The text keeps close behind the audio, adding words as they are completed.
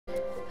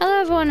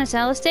everyone, it's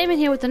Alice Daemon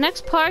here with the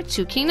next part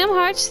to Kingdom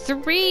Hearts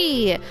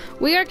 3.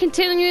 We are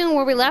continuing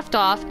where we left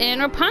off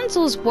in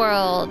Rapunzel's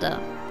world.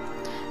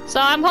 So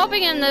I'm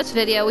hoping in this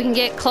video we can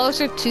get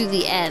closer to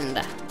the end.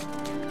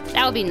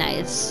 That would be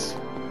nice.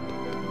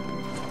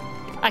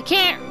 I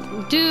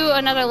can't do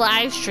another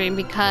live stream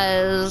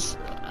because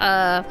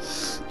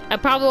I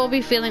probably won't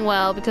be feeling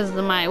well because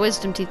of my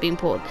wisdom teeth being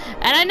pulled.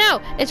 And I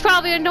know, it's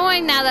probably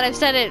annoying now that I've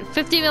said it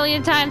 50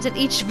 million times in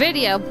each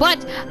video,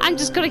 but I'm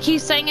just gonna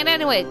keep saying it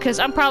anyway, because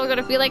I'm probably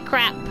gonna feel like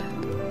crap.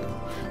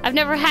 I've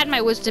never had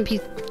my wisdom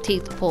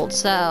teeth pulled,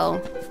 so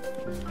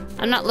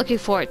I'm not looking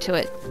forward to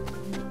it.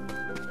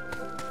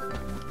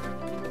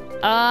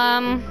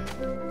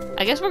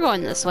 I guess we're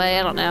going this way,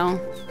 I don't know.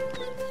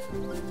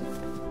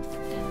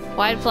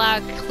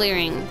 Wildflower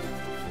clearing.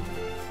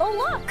 Oh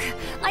look!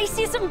 I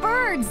see some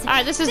birds!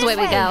 Alright, this is the way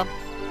we go.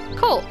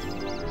 Cool.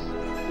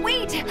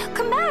 Wait!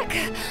 Come back!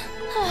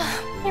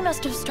 I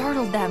must have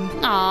startled them.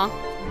 Aw.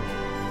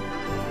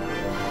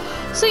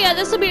 So yeah,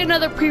 this will be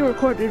another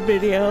pre-recorded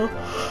video.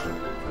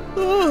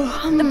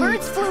 The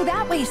birds flew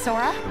that way,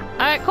 Sora.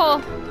 Alright,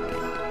 cool.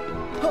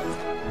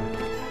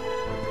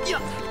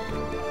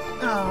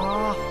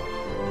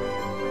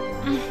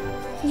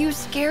 You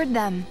scared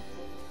them.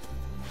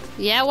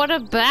 Yeah, what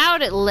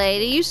about it,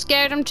 lady? You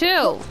scared them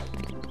too.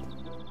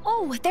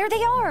 Oh, there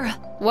they are.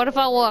 What if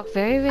I walk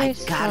very, very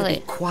slowly? I gotta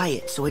be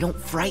quiet so I don't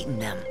frighten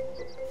them.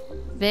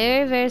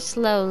 Very, very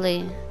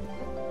slowly.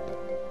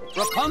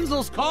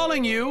 Rapunzel's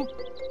calling you.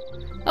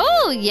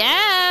 Oh,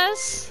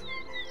 yes.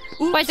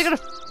 Oops. Wait, they're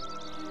gonna...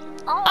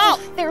 Oh,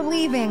 they're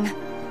leaving.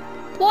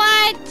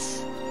 What?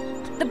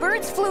 The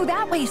birds flew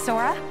that way,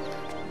 Sora.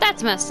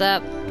 That's messed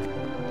up.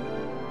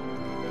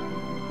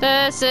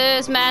 This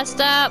is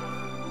messed up.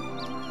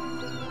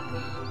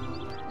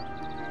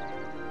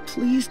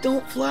 Please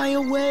don't fly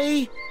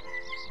away.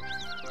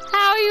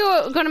 How are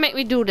you gonna make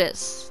me do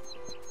this?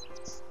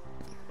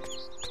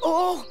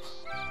 Oh!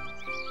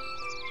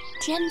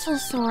 Gentle,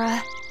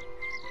 Sora.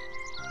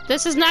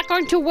 This is not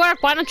going to work.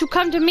 Why don't you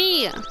come to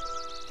me?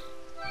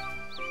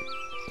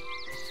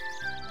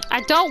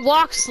 I don't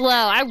walk slow.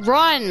 I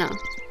run.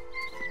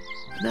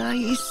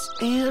 Nice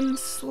and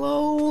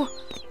slow.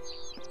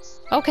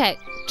 Okay,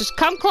 just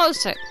come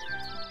closer.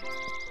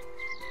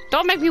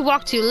 Don't make me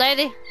walk to you,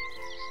 lady.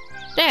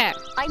 There.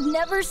 I've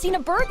never seen a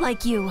bird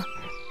like you.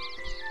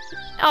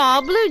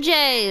 Aw, blue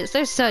jays.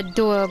 They're so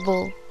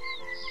adorable.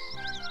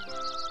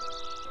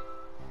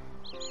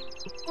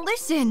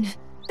 Listen,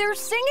 they're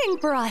singing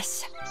for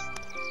us.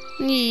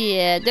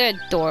 Yeah, they're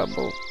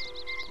adorable.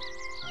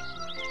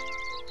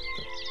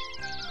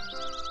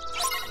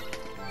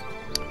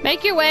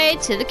 Make your way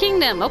to the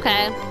kingdom.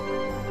 Okay.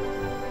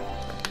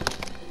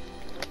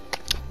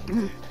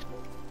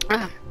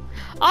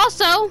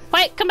 Also,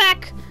 wait, come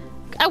back.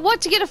 I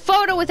want to get a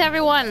photo with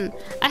everyone.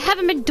 I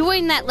haven't been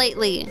doing that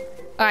lately.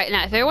 All right,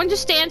 now if everyone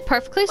just stands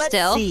perfectly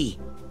still. Let's see.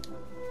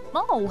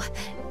 Oh,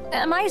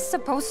 am I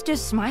supposed to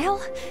smile?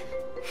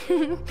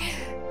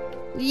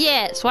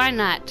 Yes, why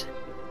not?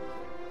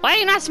 Why are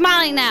you not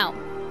smiling now?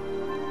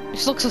 You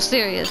just look so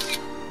serious.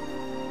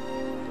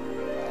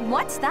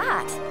 What's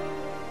that?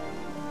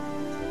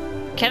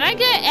 Can I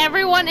get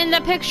everyone in the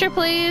picture,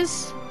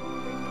 please?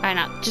 All right,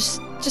 now, just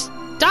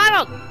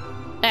Donald.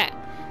 There.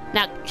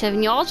 Now,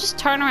 can you all just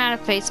turn around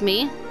and face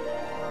me?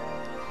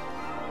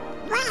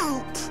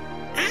 Wait,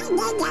 I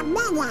need a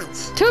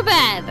minute. Too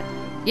bad.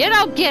 You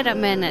don't get a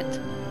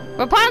minute.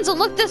 Rapunzel,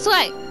 look this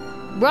way.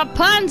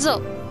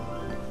 Rapunzel.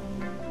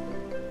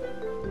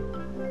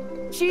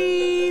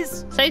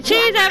 Cheese! Say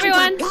cheese,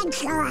 everyone.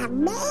 Picture of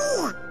me.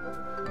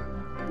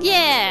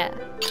 Yeah.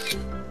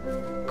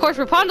 Of course,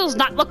 Rapunzel's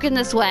not looking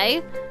this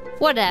way.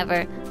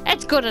 Whatever.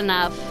 It's good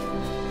enough.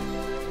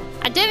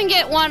 I didn't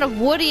get one of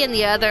Woody and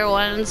the other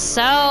ones,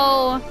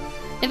 so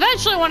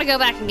eventually I want to go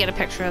back and get a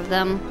picture of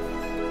them.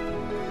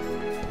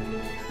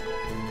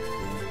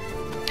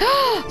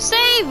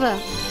 Save!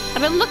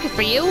 I've been looking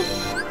for you.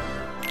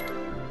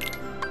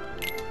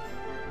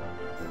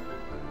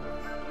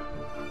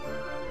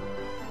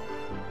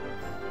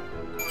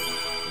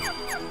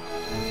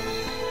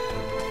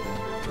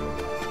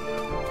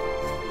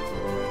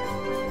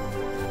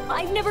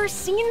 I've never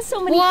seen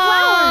so many Whoa!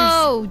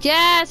 flowers.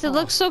 Yes, it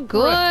looks so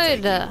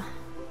good.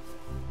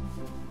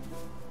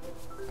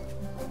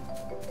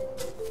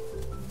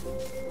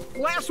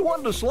 Last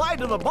one to slide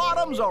to the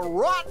bottom's a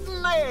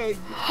rotten egg.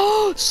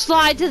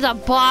 Slide to the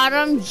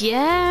bottom,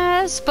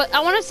 yes. But I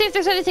want to see if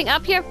there's anything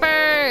up here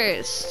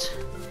first.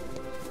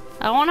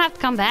 I won't have to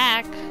come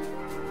back.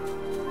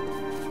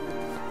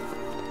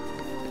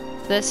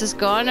 This is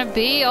gonna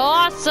be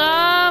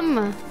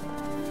awesome.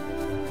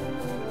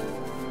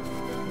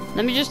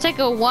 Let me just take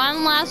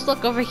one last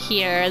look over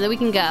here, and then we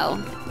can go.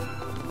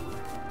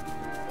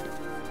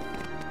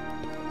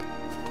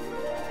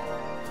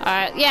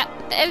 Alright, yeah,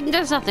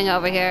 there's nothing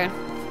over here.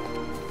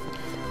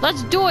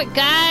 Let's do it,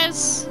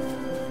 guys.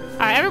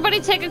 Alright, everybody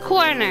take a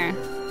corner.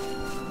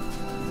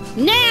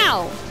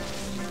 Now!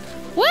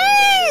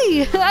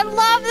 Whee! I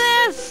love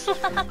this!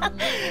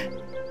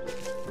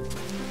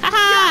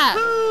 Haha!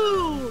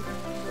 Yahoo!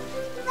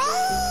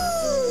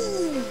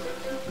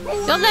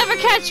 They'll never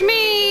catch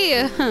me!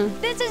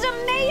 This is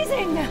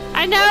amazing!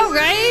 I know,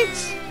 right?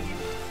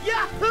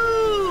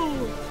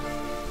 Yahoo!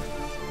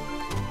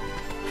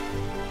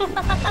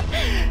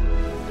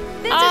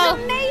 This is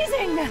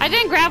amazing! I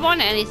didn't grab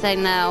onto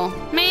anything, though.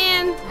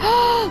 Man.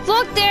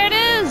 Look, there it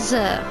is!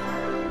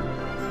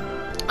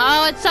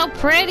 Oh, it's so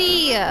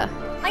pretty!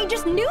 I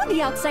just knew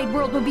the outside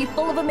world would be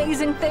full of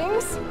amazing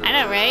things. I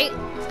know, right?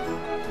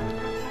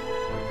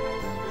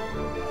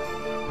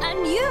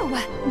 And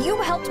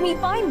you helped me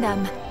find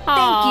them.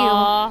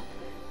 Aww.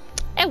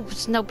 It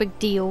was no big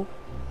deal.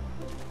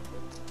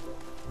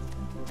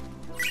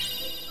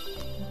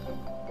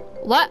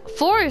 What?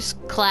 Force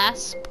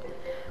Clasp.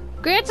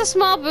 Grants a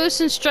small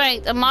boost in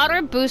strength, a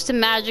moderate boost in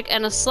magic,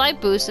 and a slight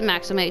boost in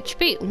maximum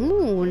HP.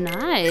 Ooh,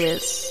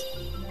 nice.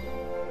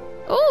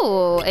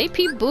 Ooh,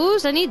 AP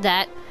boost. I need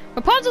that.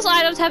 Rapunzel's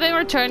items have been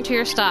returned to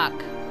your stock.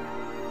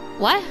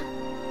 What?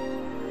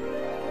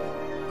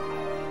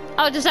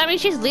 Oh, does that mean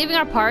she's leaving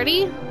our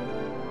party?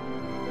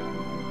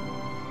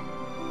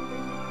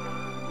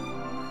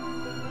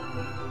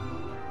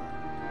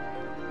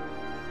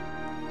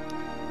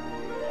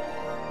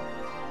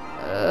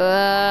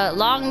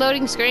 Long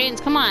loading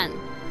screens. Come on.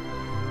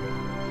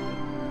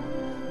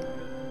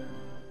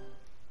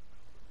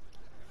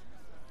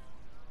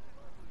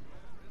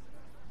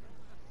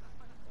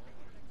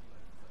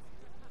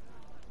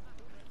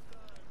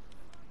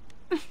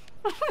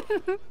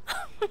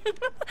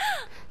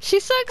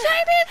 She's so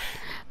excited.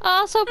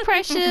 Oh, so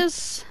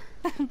precious.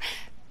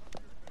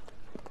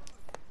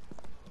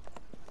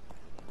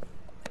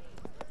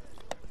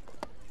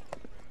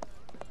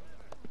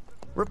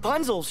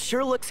 Rapunzel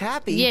sure looks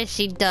happy. Yes,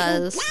 she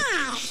does.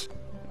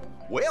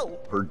 Well,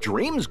 her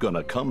dream's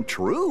gonna come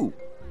true.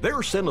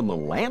 They're sending the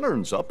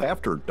lanterns up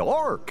after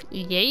dark.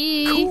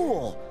 Yay.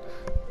 Cool.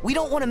 We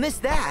don't want to miss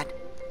that.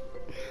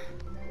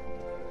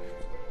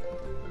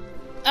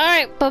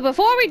 Alright, but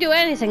before we do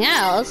anything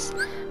else,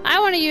 I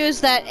want to use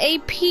that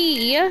AP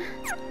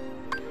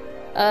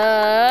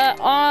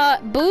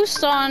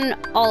boost on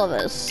all of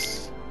us.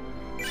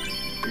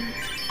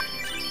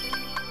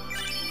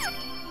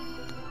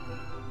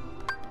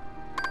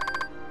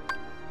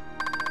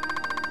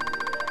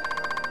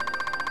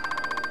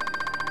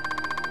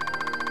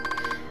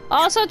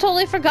 Also,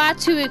 totally forgot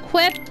to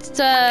equip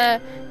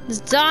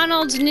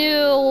Donald's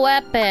new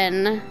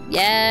weapon.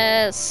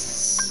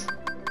 Yes.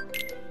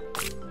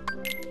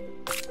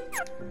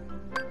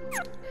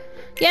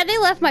 Yeah, they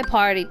left my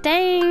party.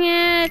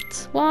 Dang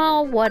it.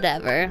 Well,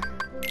 whatever.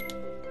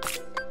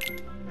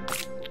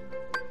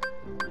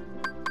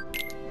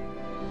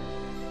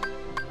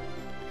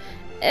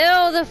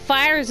 Ew, the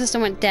fire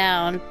resistance went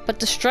down, but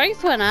the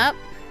strength went up.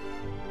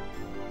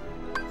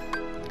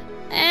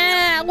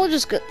 We'll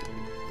just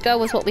go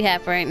with what we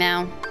have right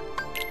now.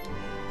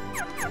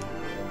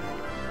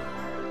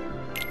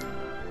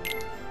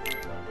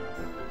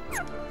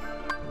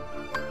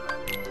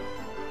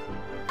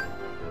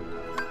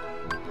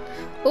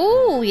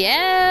 Ooh,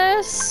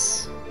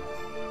 yes.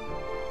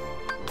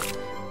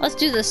 Let's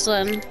do this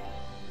one.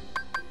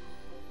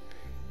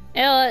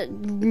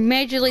 It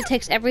majorly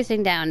takes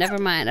everything down. Never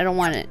mind, I don't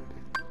want it.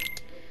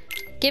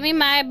 Give me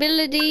my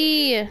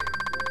ability. I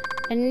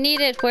need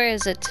it. Where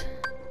is it?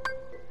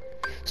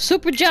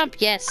 Super jump.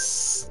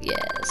 Yes.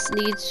 Yes.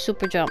 Need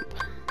super jump.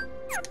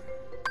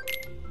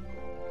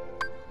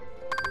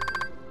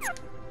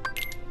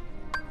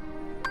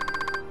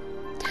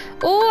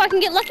 Oh, I can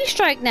get Lucky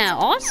Strike now.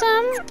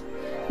 Awesome.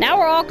 Now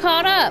we're all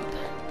caught up.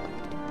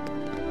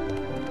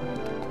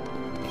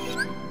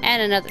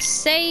 And another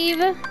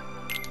save. Oh,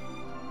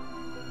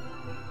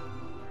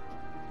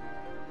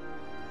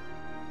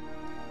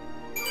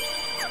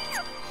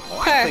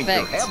 I think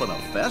they're Perfect. having a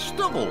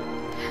festival.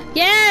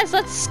 Yes,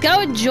 let's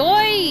go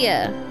enjoy.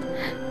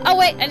 Oh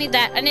wait, I need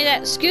that. I need that.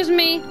 Excuse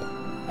me.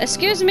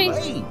 Excuse me.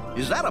 Hey,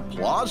 is that a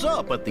plaza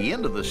up at the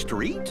end of the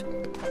street?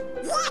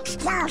 Let's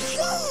go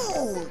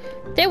see.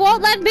 They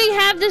won't let me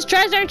have this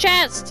treasure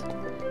chest.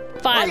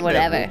 Fine, I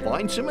whatever. bet we'll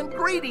find some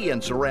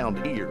ingredients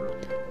around here.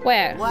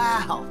 Where?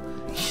 Wow.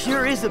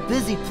 Sure is a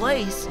busy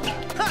place.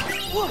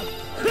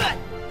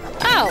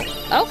 Oh,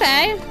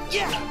 okay.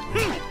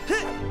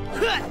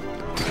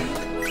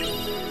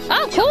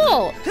 Oh,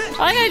 cool.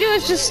 All I gotta do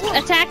is just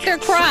attack their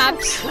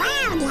crops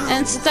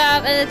and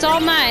stuff, and it's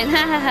all mine. Ha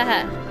ha ha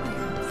ha.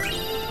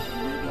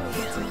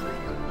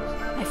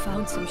 I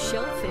found some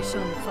shellfish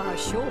on the far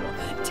shore.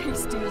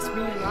 Tastiest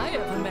meal I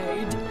ever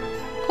made.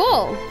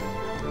 Cool.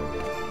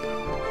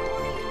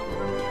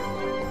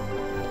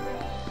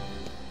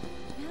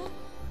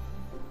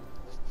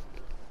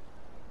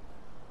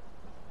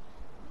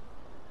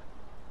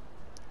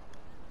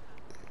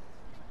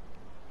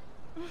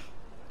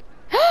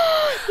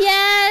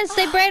 Yes,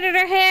 they braided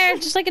her hair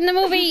just like in the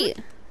movie.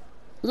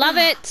 Love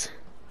it.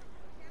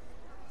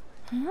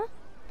 Huh?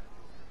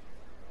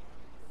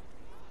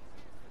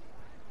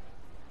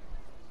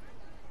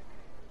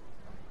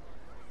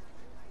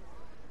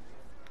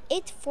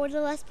 It's for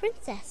the last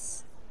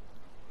princess.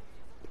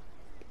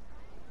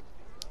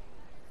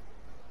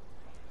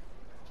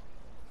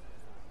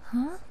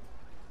 Huh?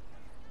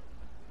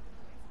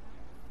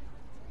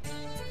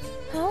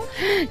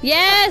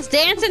 Yes,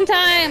 dancing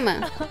time.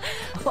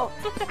 Oh.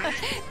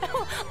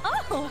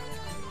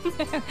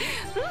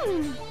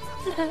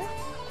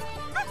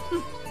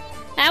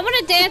 I want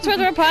to dance with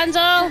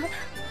Rapunzel.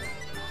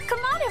 Come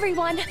on,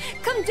 everyone.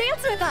 Come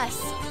dance with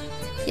us.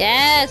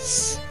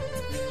 Yes.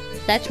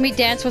 Let me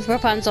dance with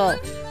Rapunzel.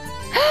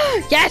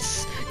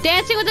 Yes!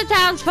 Dancing with the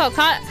townsfolk.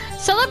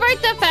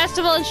 Celebrate the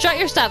festival and strut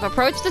your stuff.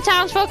 Approach the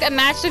townsfolk and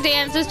match their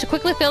dances to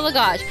quickly fill the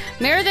gauge.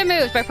 Mirror their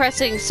moves by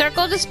pressing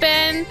circle to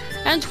spin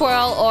and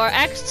twirl or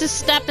X to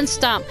step and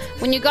stomp.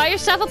 When you got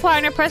yourself a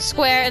partner, press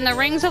square in the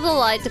rings of the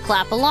light to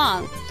clap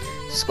along.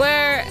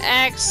 Square,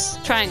 X,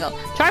 triangle.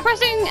 Try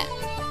pressing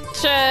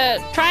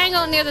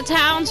triangle near the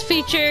town's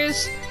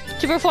features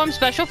to perform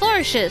special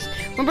flourishes.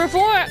 When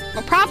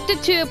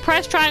prompted to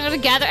press triangle to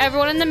gather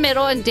everyone in the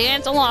middle and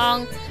dance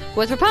along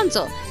with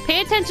Rapunzel.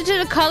 Pay attention to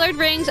the colored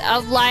rings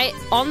of light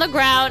on the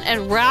ground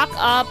and rack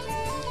up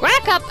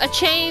a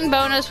chain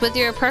bonus with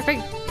your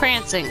perfect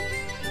prancing.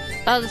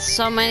 Oh, there's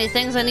so many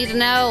things I need to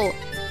know.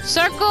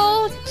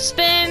 Circle,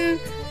 spin,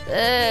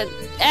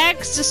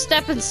 X to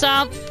step and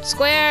stomp,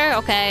 square,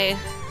 okay.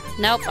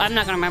 Nope, I'm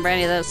not gonna remember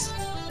any of this.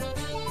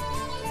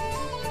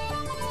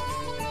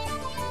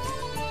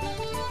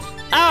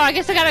 Oh, I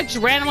guess I gotta just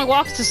randomly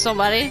walk to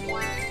somebody.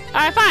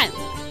 Alright, fine.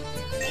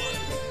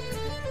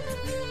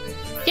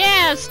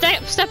 Yeah,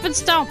 step and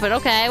stomp it.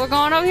 Okay, we're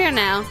going over here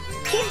now.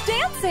 Keep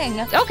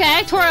dancing.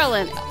 Okay,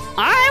 twirling.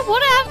 Alright,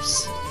 what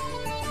else?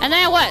 And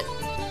then what?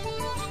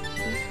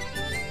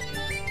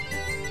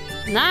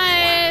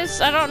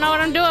 Nice. I don't know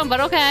what I'm doing, but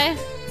okay.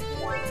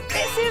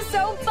 This is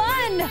so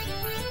fun.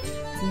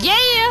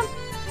 Yeah.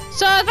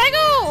 So if I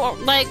go,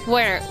 like,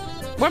 where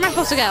am I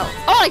supposed to go?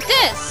 Oh, like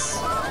this.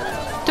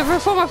 To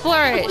perform a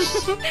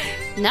flourish.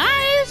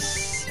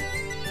 Nice.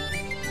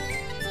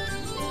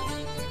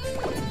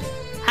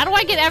 How do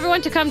I get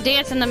everyone to come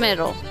dance in the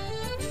middle?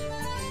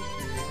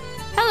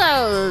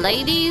 Hello,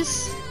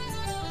 ladies.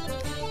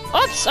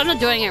 Oops, I'm not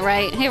doing it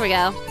right. Here we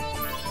go.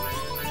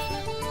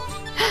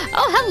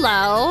 Oh,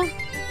 hello.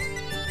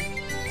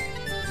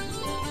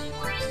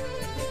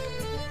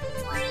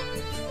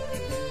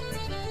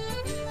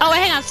 Oh, wait,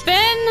 hang on.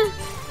 Spin.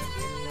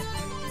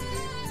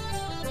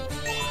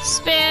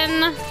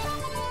 Spin.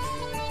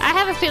 I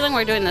have a feeling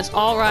we're doing this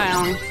all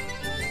around.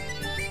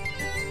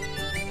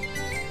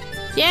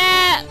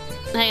 Yeah.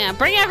 Hang on.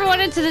 Bring everyone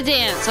into the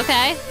dance,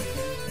 okay?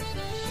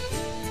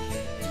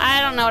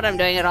 I don't know what I'm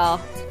doing at all.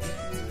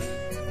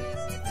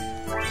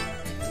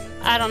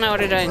 I don't know what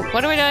we're doing.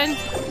 What are we doing?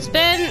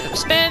 Spin,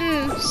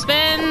 spin,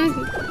 spin.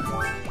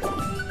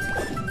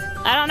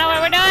 I don't know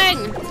what we're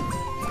doing.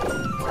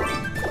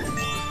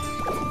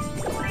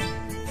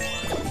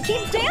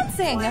 Keep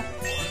dancing.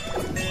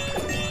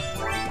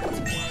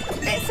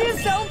 This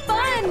is so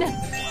fun.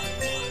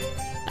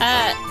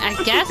 I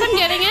guess I'm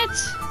getting it.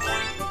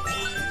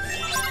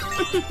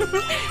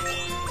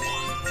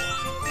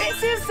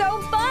 This is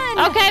so fun.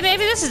 Okay,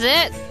 maybe this is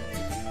it.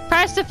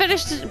 Press to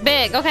finish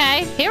big.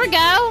 Okay, here we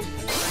go.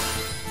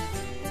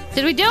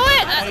 Did we do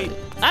it?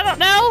 I don't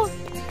know.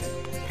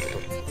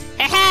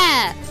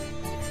 Aha!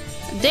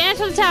 Dance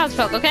with the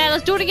townsfolk. Okay,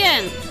 let's do it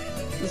again.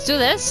 Let's do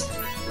this.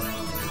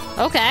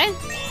 Okay.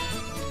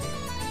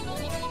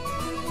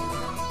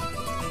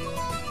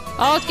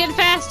 Oh, it's getting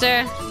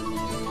faster.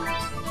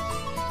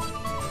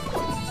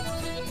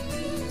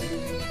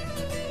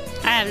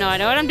 I have no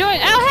idea what I'm doing.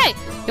 Oh, hey!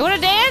 You want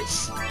to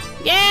dance?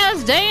 Yeah,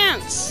 let's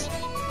dance.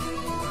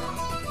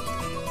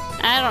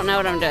 I don't know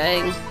what I'm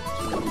doing.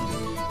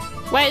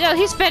 Wait, no,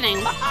 he's spinning.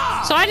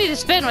 So I need to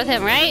spin with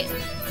him, right?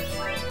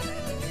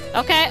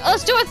 Okay,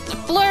 let's do a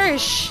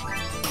flourish.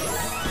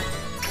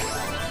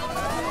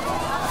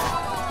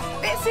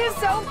 This is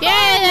so fun.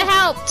 Yay, it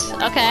helped.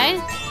 Okay.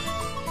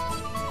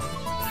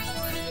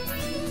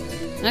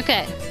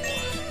 Okay.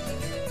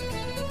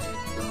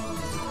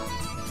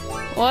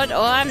 What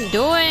I'm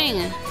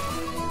doing?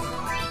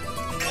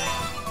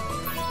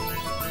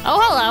 Oh,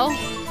 hello.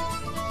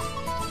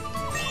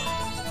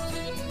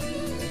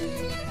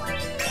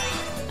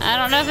 I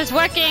don't know if it's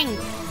working.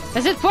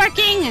 Is it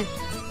working?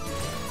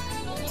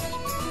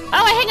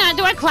 Oh, wait, hang on.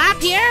 Do I clap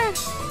here?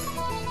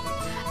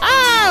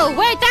 Oh,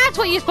 wait, that's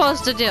what you're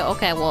supposed to do.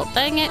 Okay, well,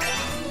 dang it.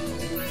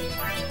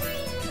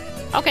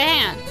 Okay,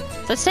 hang on.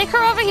 Let's take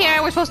her over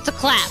here. We're supposed to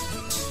clap.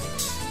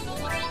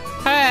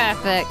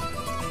 Perfect.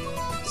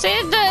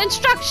 See, the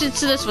instructions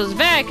to this was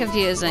very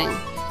confusing.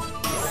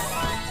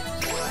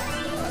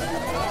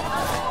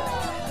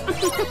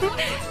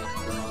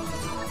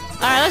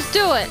 Alright, let's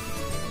do it.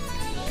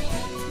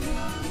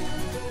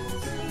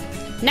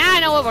 Now I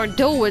know what we're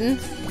doing.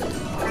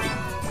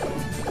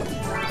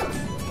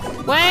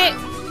 Wait.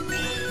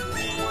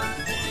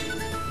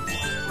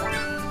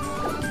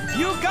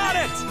 You got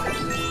it!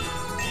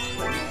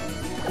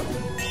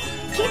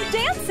 Keep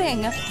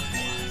dancing.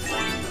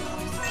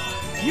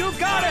 You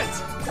got it!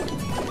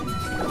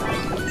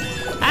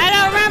 I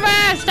don't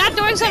remember! Stop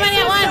doing so many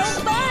at once!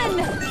 So fun.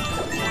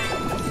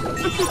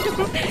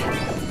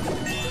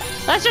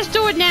 Let's just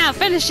do it now.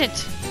 Finish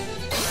it.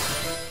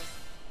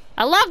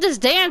 I love this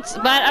dance,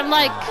 but I'm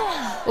like,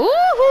 ooh.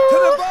 To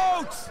the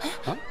boats!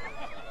 Huh?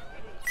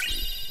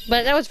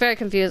 But that was very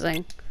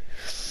confusing.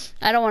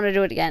 I don't want to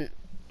do it again.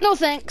 No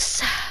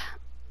thanks.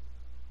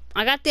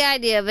 I got the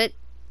idea of it.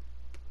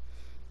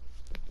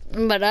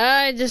 But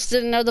I just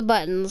didn't know the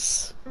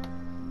buttons.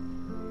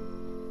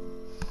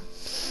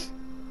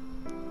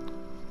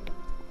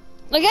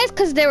 I guess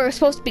because they were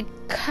supposed to be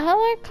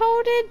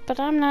color-coded, but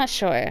I'm not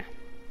sure.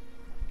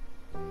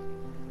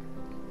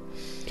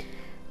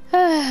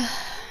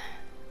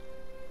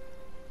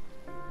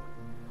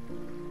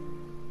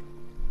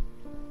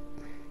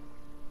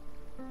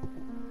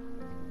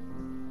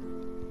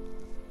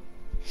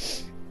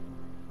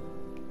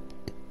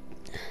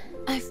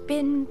 I've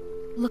been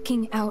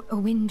looking out a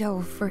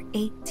window for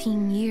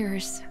 18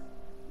 years,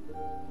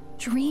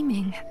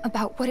 dreaming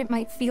about what it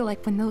might feel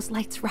like when those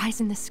lights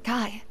rise in the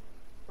sky.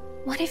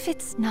 What if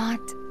it's not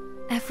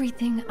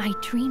everything I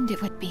dreamed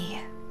it would be?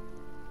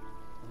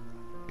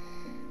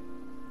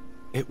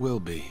 It will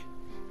be.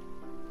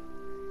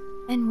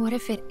 And what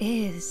if it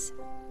is?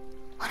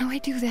 What do I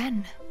do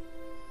then?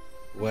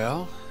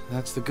 Well,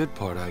 that's the good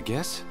part, I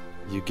guess.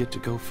 You get to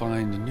go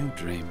find a new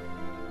dream.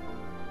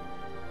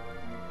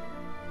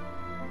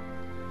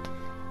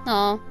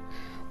 Oh,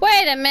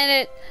 wait a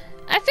minute.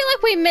 I feel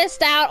like we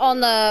missed out on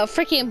the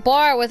freaking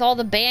bar with all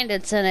the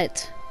bandits in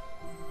it.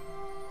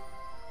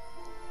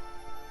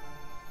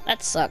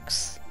 That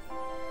sucks.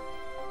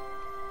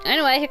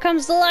 Anyway, here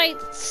comes the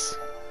lights.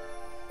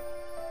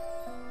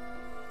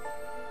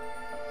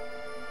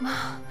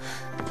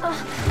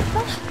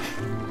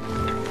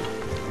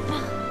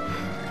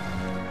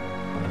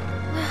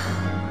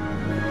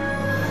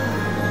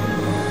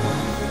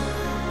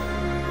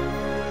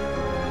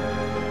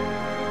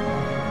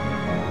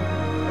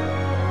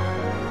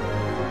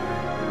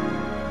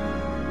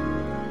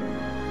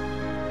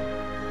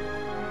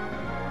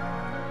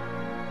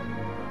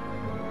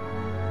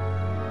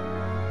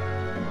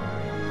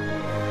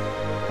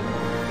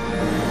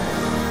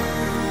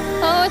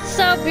 Oh, it's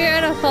so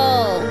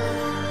beautiful.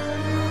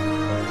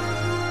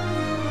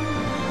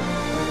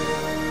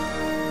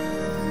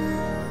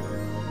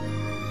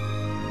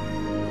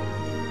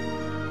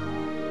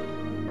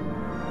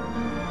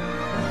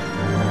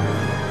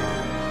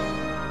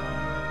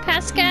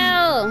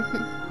 Pascal.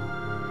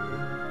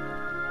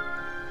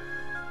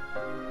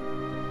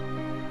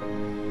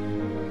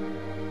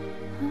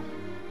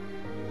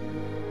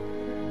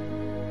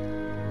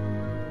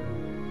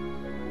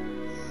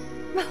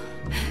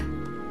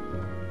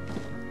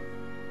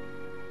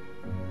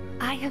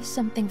 I have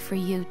something for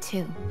you,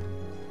 too.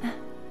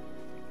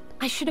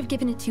 I should have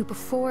given it to you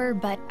before,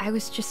 but I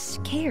was just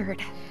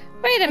scared.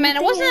 Wait a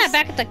minute, wasn't that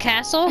back at the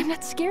castle? I'm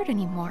not scared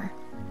anymore.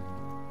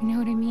 You know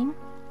what I mean?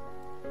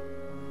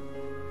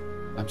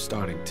 I'm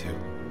starting to.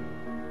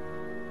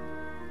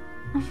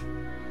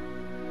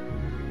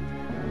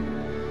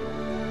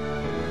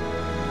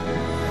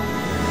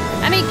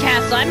 I mean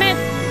castle, I meant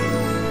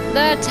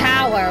the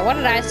tower. What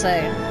did I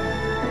say?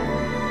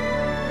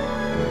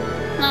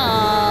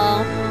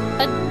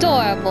 Aww,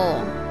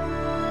 adorable.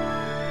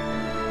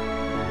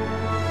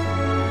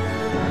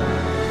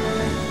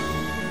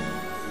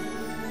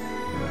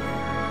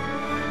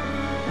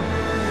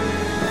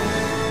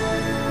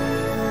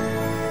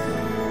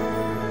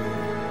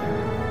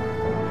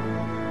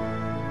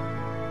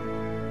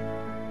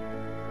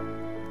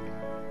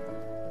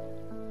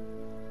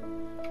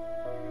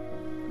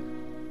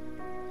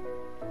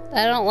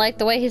 I don't like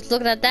the way he's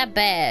looking at that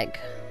bag.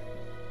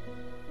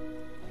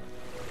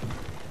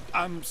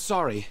 I'm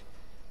sorry.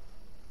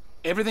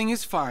 Everything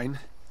is fine.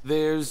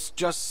 There's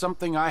just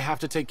something I have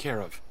to take care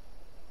of.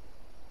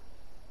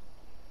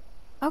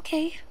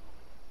 Okay.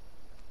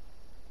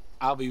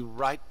 I'll be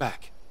right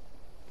back.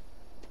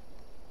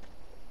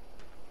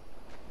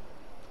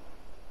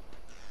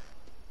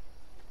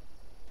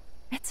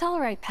 It's all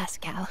right,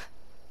 Pascal.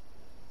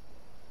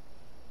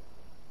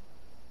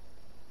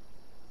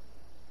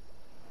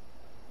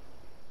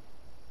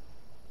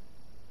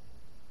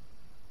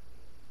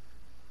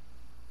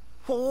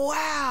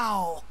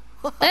 Wow!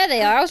 There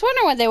they are. I was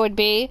wondering what they would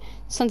be,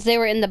 since they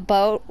were in the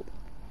boat,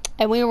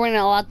 and we weren't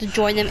allowed to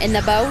join them in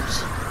the boat.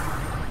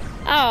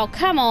 Oh,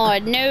 come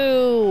on,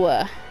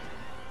 no.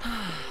 I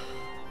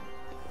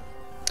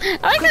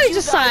like how he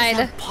just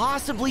sighed.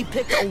 Possibly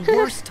picked a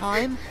worse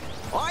time?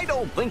 I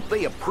don't think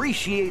they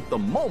appreciate the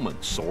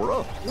moment,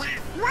 Sora.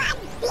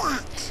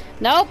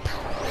 Nope.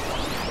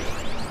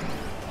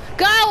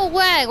 Go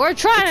away. We're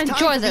trying to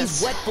enjoy this.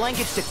 These wet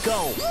blankets to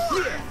go.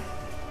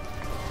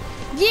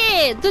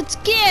 Yeah, let's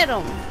get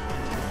them.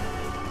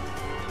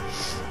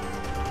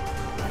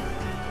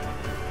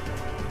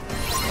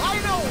 I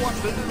know what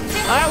to do.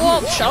 Alright,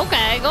 well,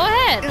 okay, go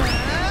ahead.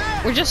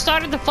 We just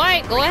started the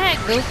fight. Go ahead,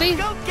 Goofy.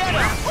 Go get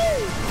him!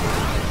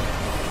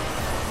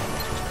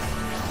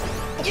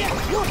 Yeah!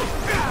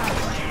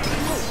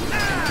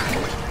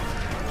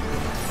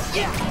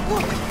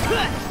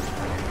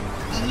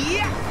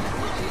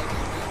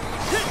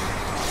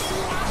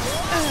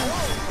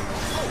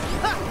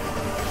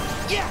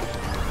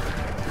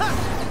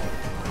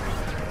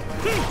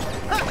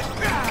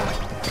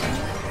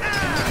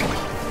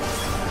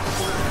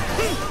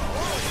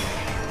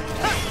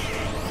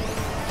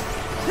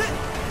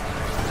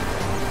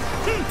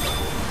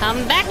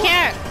 Come back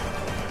here.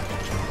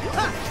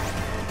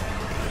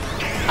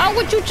 Oh,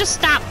 would you just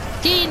stop?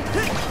 Dean,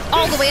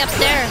 all the way up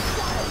there.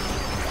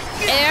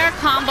 Air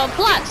combo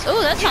plus.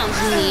 Oh, that sounds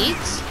neat.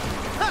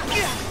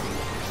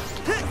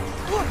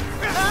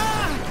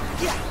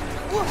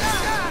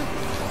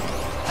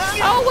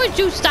 Oh, would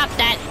you stop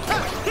that?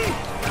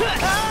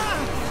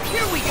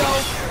 Here we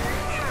go.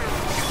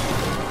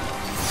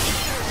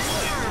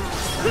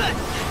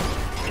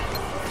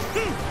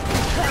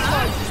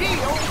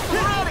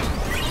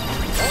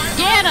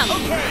 Get him!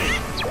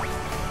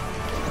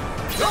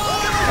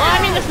 Well, I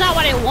mean, that's not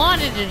what I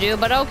wanted to do,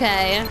 but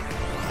okay.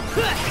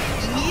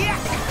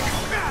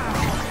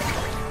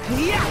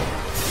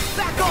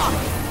 Back off.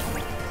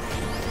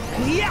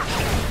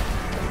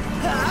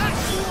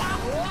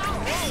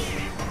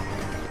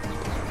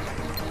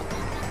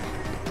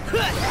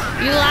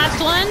 You last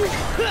one?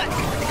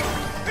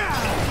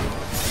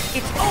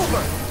 It's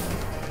over.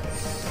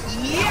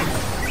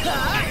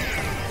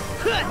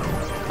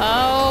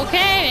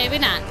 Okay, maybe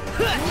not.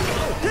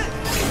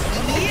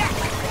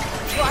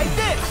 Try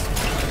this.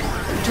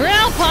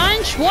 Drill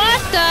punch?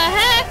 What the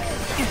heck?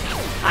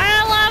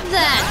 I love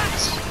that.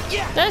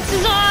 This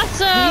is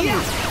awesome.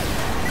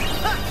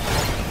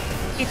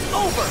 It's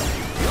over.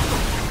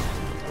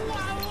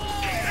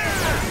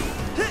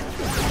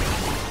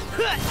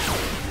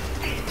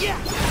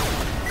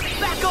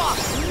 Back off.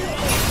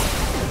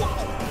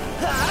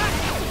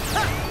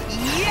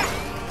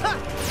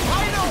 I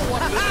know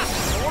what this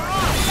is.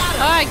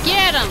 All right,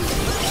 get him.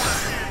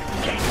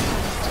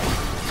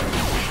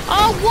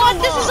 Oh, what?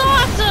 This is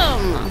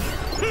awesome.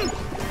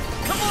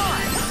 Come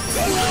on.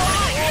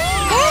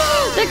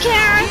 The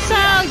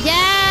carousel,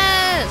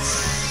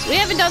 yes. We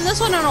haven't done this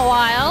one in a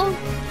while.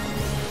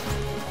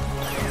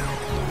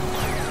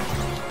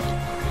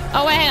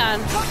 Oh, wait, hang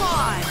on. Come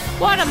on.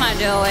 What am I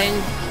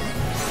doing?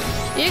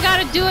 You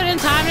gotta do it in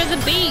time to the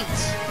beat.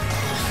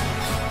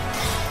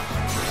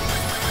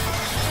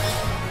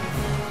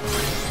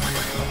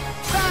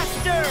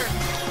 Faster.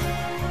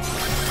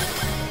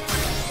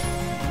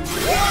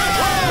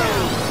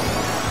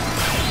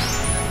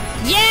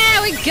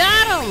 Yeah, we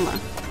got him.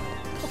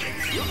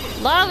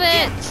 Love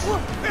it.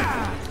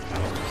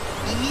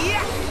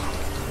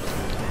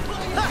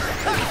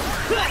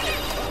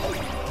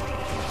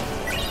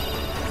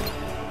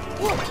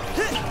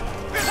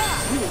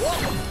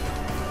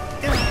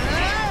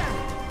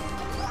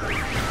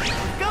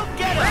 Go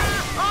get him.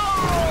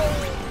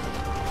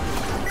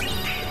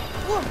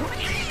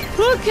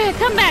 Okay,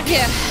 come back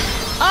here.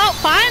 Oh,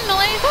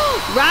 finally.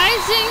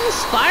 Rising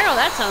Spiral.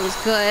 That sounds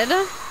good.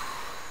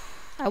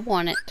 I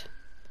want it.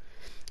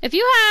 If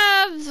you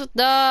have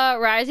the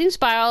Rising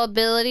Spiral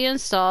ability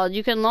installed,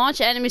 you can launch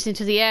enemies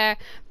into the air,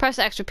 press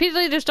X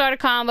repeatedly to start a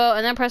combo,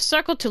 and then press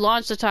circle to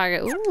launch the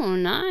target. Ooh,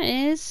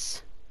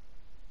 nice.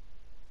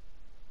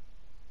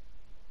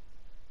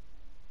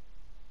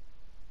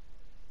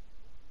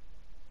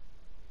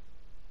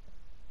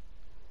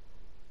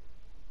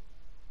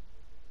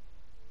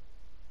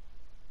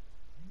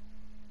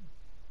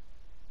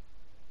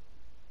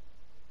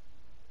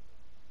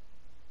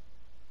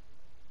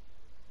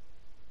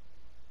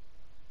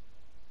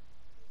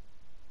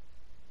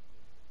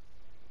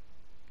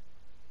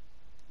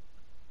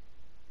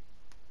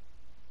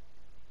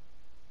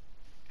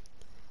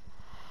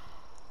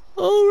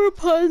 Oh,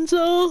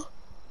 Rapunzel.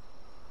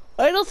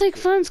 I don't think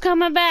Flynn's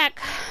coming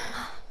back.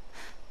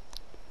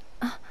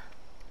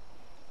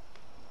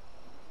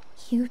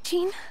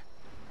 Eugene?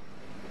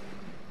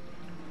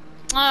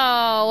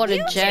 Oh, what a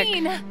jerk.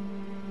 Eugene!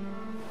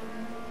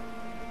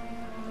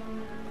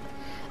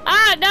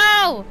 Ah,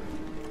 no!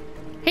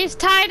 He's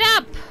tied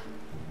up!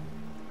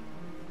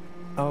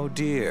 Oh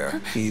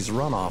dear, he's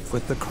run off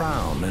with the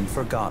crown and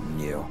forgotten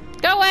you.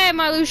 Go away,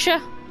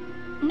 Marluxia.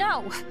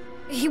 No,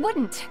 he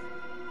wouldn't.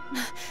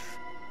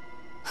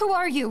 Who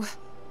are you?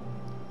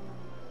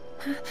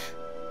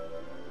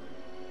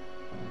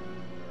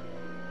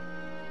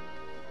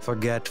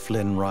 Forget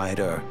Flynn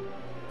Rider.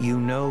 You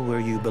know where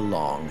you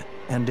belong,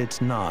 and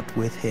it's not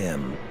with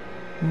him.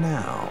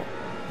 Now.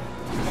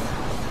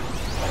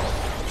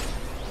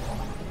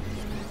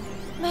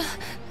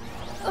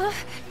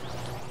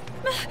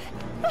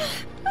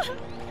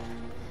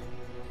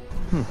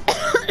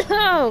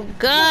 Oh,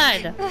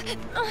 God.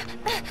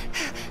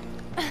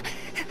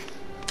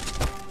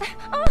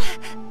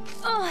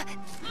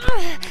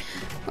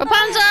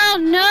 Rapunzel,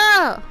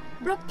 no!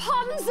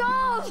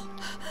 Rapunzel!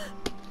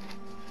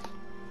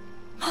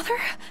 Mother?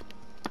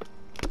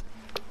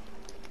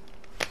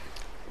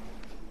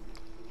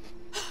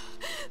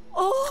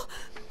 Oh,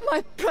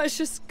 my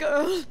precious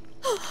girl.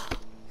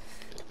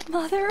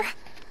 Mother?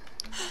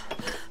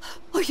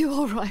 Are you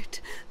all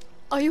right?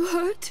 Are you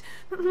hurt?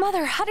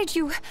 Mother, how did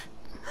you...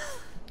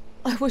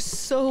 I was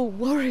so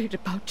worried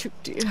about you,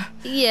 dear.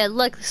 Yeah,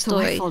 like the So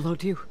I story.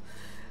 followed you,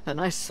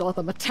 and I saw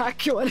them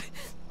attack you, and...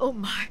 Oh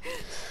my...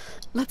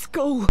 Let's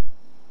go.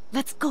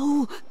 Let's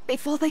go,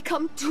 before they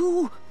come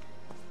to.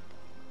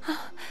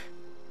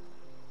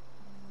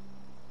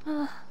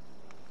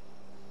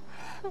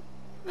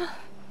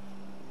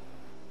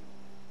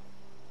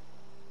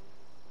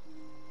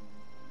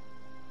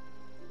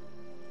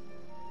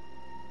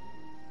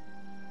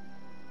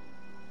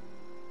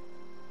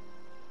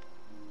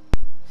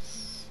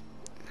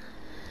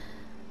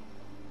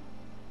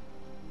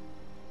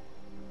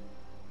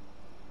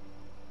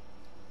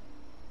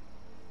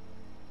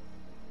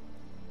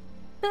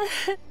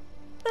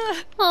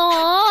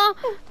 Aww,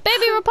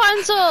 baby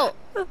Rapunzel.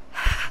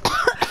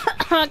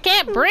 I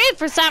can't breathe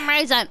for some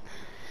reason.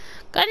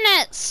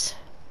 Goodness.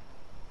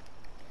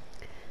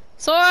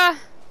 Sora.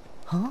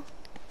 Huh?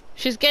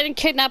 She's getting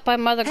kidnapped by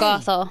Mother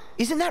Gothel.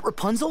 Isn't that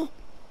Rapunzel?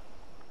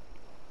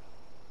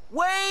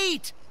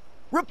 Wait!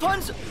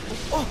 Rapunzel!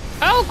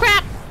 Oh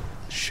crap!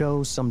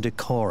 Show some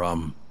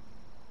decorum.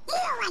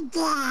 You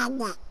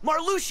again.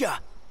 Marluxia!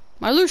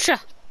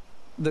 Marluxia.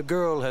 The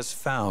girl has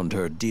found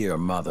her dear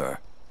mother.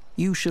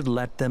 You should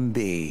let them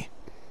be.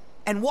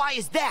 And why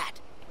is that?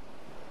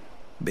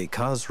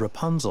 Because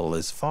Rapunzel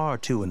is far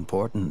too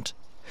important.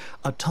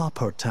 Atop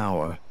her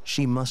tower,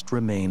 she must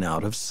remain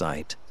out of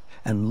sight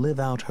and live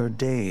out her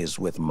days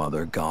with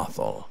Mother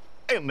Gothel.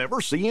 And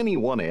never see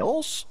anyone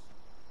else?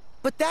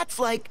 But that's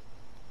like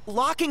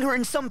locking her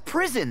in some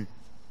prison.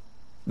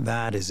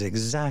 That is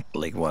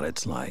exactly what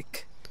it's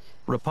like.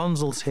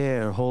 Rapunzel's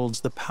hair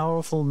holds the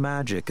powerful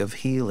magic of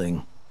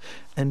healing.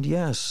 And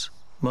yes,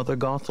 Mother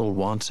Gothel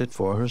wants it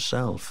for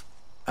herself,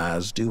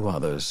 as do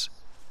others.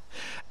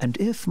 And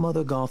if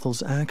Mother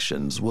Gothel's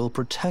actions will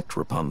protect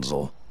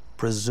Rapunzel,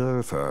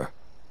 preserve her,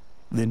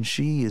 then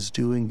she is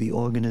doing the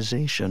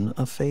organization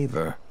a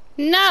favor.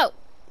 No!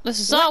 This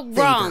is all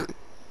wrong.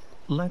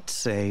 Let's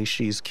say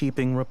she's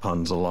keeping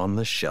Rapunzel on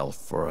the shelf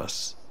for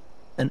us.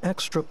 An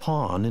extra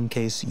pawn in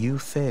case you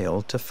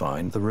fail to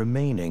find the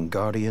remaining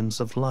Guardians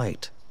of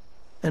Light.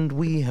 And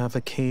we have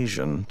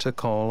occasion to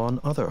call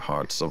on other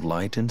Hearts of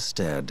Light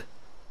instead.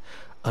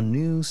 A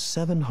new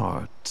 7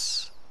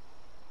 hearts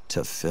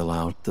to fill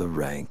out the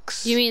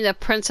ranks. You mean the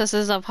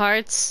Princesses of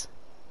Hearts?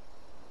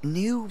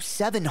 New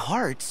 7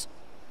 hearts?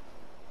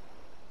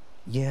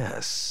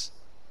 Yes.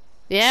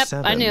 Yep,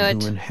 7 I knew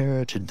it. who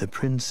inherited the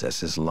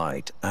Princess's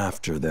light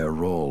after their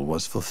role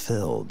was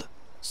fulfilled.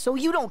 So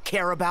you don't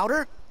care about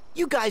her?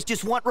 You guys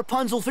just want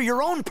Rapunzel for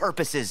your own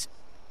purposes.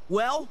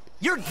 Well,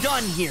 you're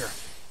done here.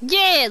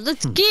 Yeah,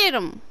 let's get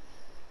him.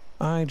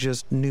 I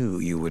just knew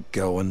you would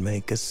go and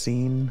make a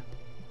scene.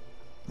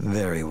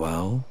 Very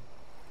well.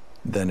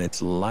 Then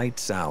it's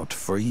lights out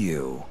for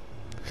you.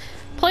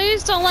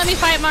 Please don't let me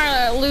fight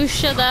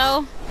Marluxia,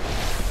 though.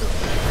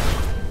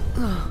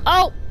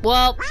 Oh,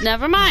 well,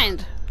 never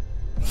mind.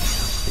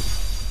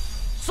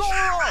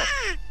 Sora!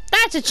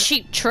 That's a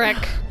cheap trick.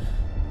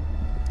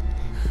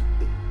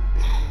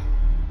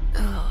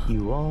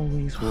 You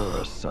always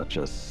were such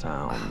a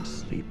sound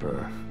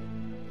sleeper.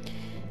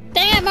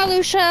 Dang it,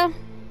 Marluxia.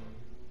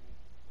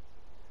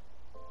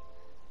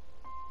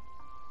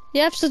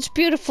 You have such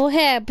beautiful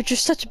hair, but you're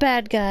such a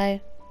bad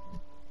guy.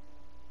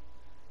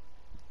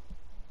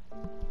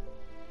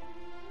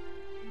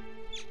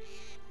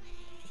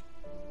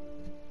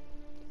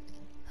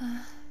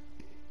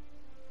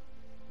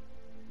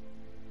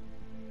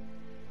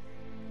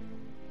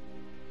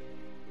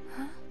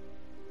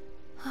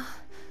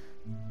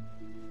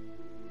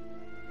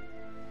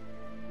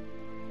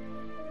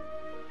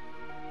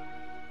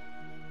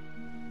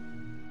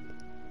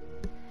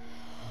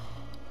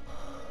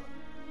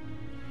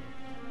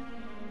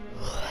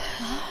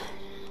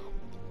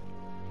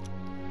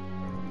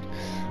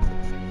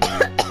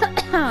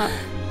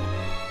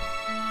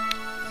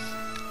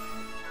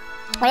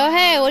 Oh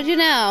hey, what'd you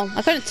know?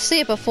 I couldn't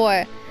see it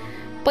before.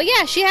 But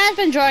yeah, she has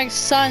been drawing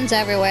suns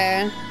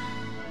everywhere.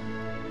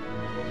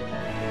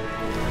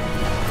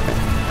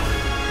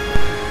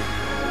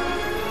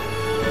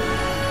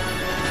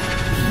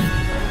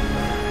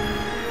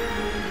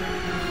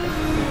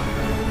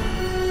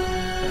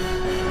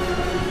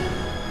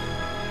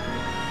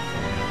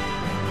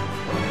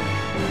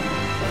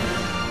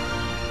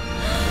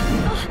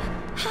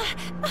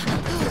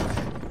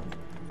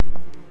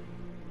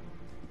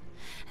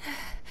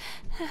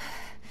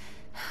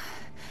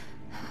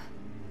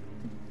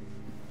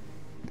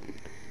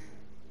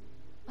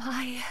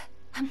 I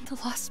am the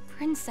lost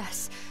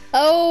princess.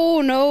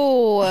 Oh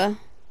no.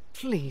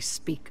 Please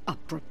speak up,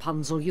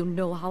 Rapunzel. You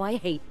know how I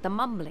hate the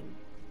mumbling.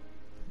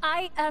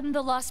 I am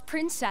the lost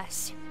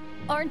princess,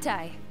 aren't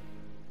I?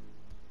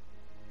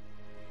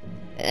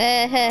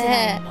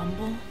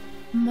 Mumble,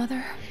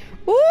 Mother.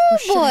 Ooh Or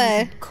should I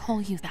boy. even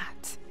call you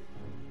that?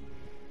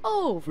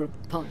 Oh,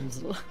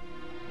 Rapunzel.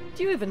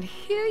 Do you even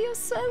hear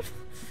yourself?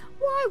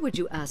 Why would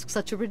you ask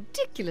such a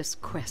ridiculous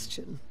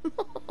question?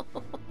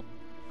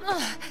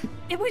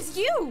 It was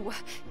you!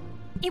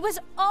 It was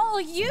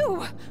all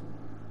you!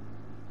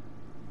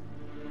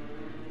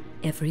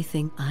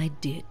 Everything I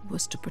did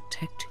was to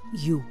protect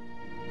you.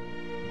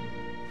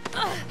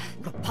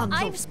 Rapunzel!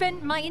 I've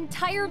spent my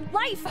entire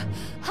life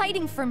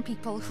hiding from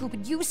people who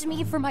would use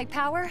me for my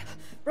power,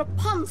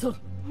 Rapunzel!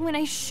 when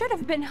I should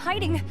have been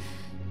hiding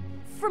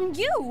from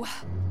you!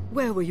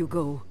 Where will you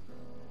go?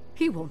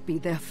 He won't be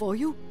there for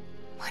you.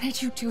 What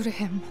did you do to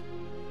him?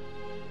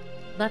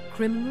 That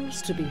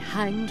criminal's to be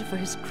hanged for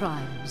his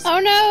crimes. Oh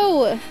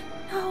no.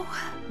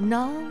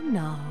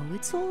 No,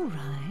 it's all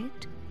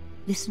right.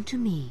 Listen to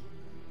me.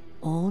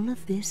 All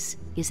of this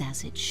is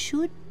as it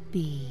should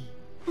be.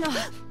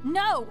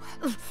 No!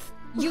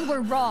 You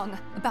were wrong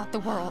about the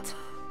world.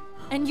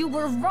 And you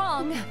were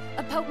wrong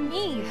about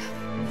me.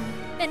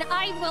 and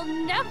I will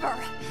never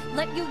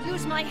let you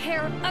use my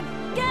hair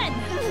again!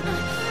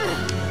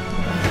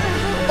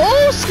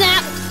 Oh,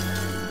 snap!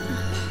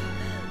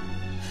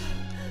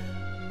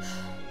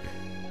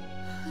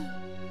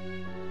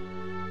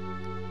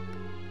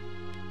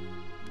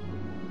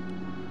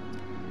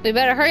 We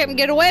better hurry up and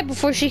get away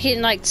before she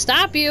can, like,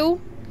 stop you.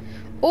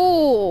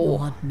 Oh. You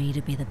want me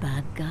to be the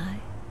bad guy?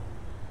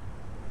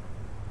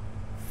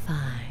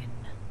 Fine.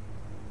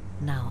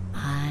 Now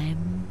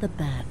I'm the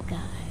bad guy.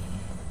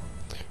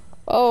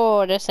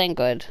 Oh, this ain't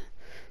good.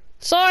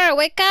 Sora,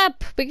 wake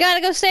up! We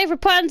gotta go save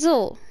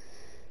Rapunzel!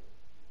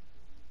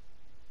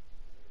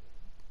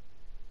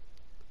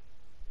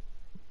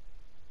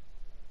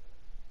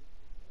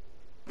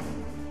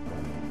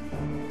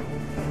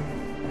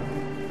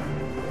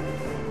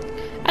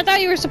 I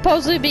thought you were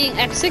supposedly being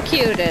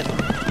executed.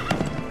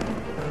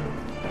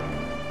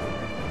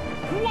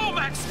 Whoa,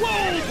 Max!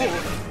 Whoa!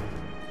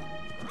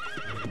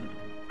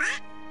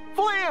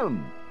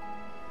 Flynn!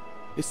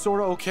 Is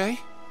Sora okay?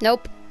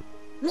 Nope.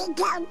 We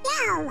don't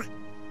know.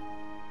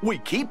 We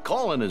keep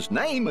calling his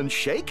name and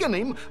shaking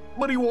him,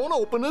 but he won't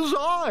open his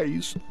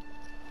eyes.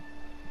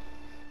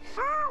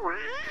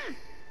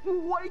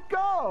 Wake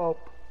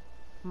up!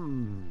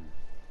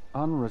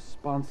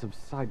 Unresponsive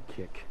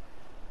sidekick.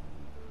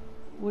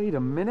 Wait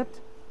a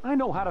minute. I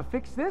know how to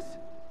fix this.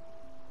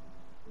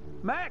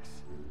 Max,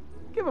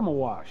 give him a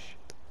wash.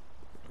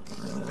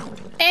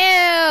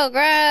 Ew,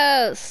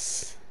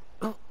 gross.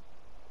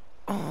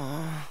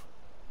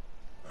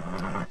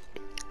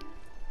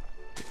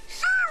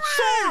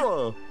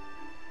 Sora!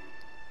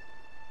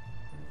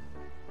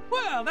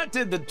 Well, that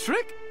did the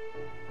trick.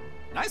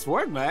 Nice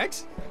work,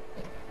 Max.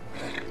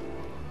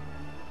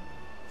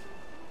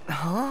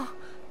 Huh?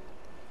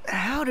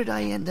 How did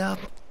I end up?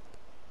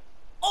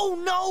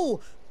 Oh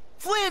no!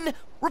 Flynn!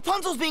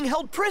 Rapunzel's being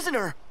held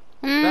prisoner!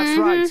 That's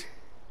right.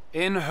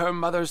 In her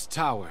mother's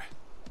tower.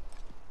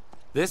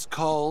 This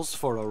calls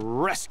for a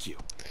rescue.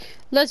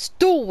 Let's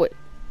do it.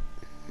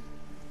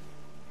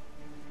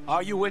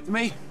 Are you with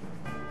me?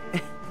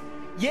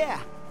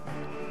 Yeah.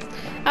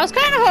 I was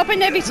kind of hoping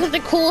there'd be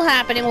something cool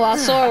happening while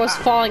Sora was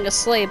falling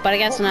asleep, but I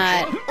guess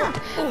not.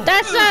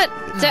 That's not...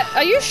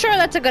 Are you sure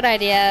that's a good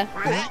idea?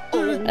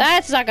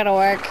 That's not gonna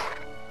work.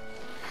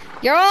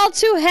 You're all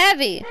too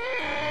heavy.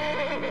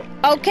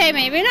 Okay,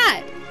 maybe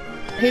not.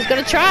 He's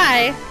gonna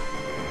try.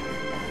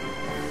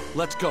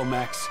 Let's go,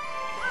 Max.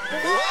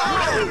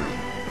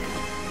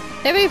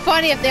 It'd be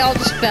funny if they all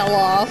just fell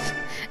off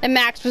and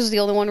Max was the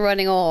only one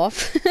running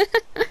off.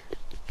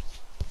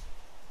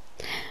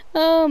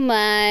 Oh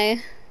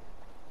my.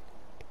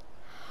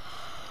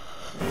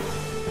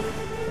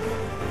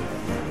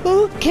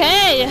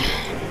 Okay.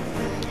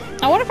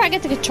 I wonder if I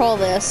get to control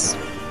this.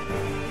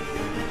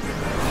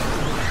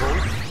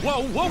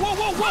 Whoa, whoa, whoa,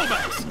 whoa, whoa,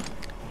 Max!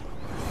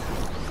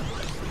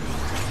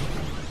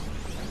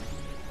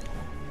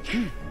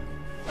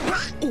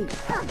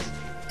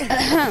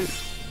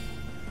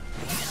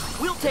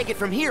 We'll take it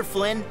from here,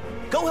 Flynn.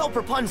 Go help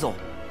Rapunzel.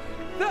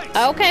 Thanks.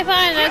 Okay,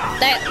 fine.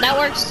 That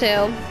works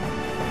too.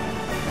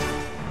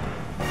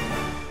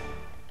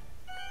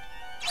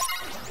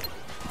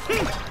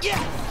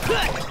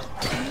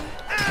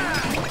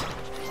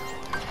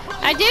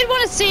 I did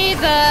want to see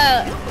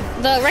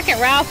the Wreck-It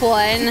Ralph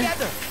one.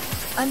 Together.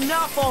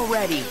 Enough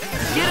already.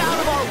 Get out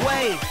of our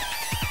way.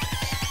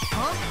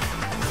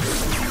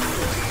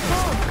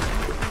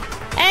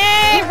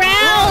 Hey,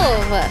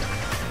 Ralph!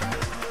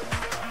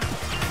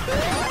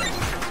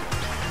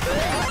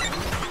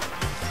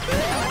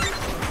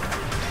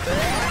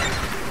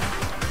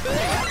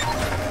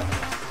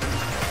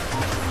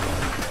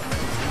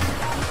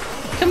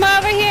 Come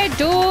over here,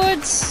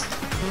 dudes.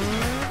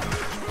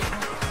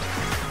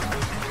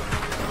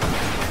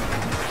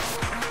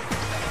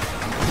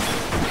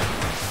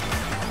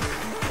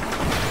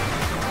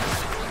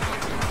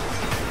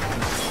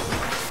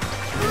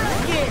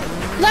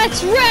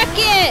 Let's wreck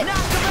it!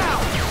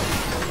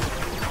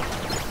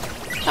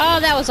 Oh,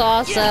 that was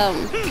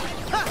awesome.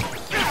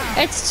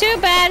 It's too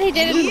bad he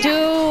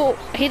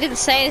didn't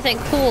say anything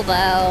cool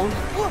though.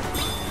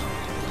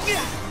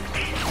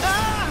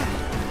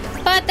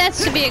 But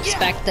that's to be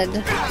expected.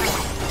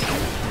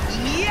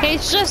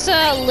 He's just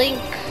a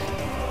Link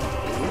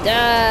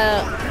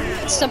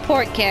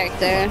support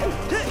character.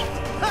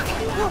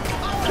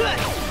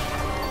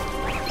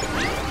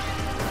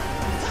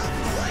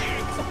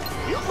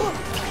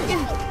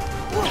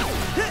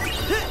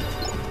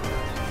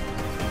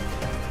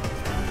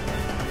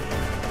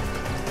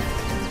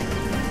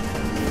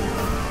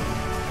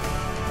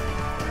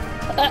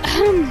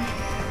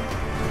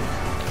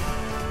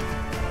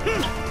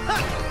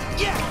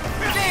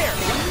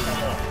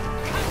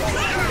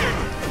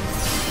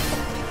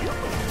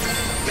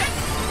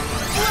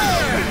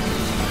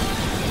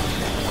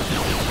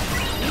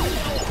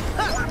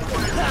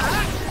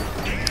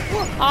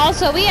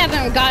 Also, we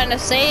haven't gotten a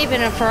save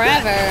in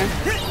forever.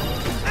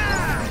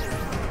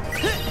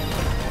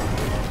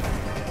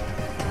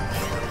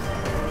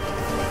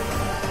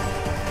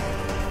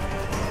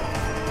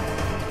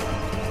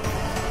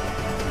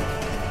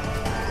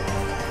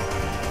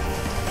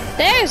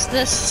 There's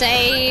the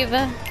save.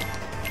 No,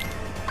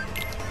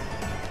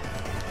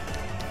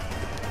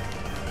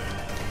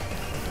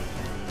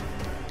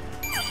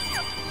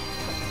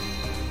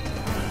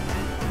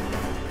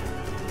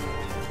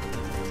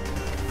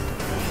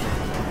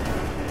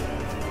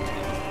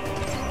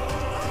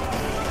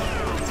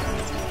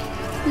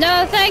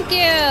 thank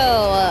you.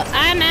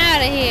 I'm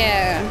out of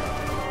here.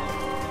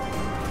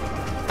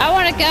 I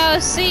want to go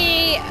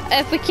see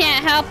if we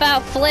can't help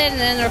out Flynn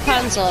and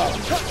Rapunzel.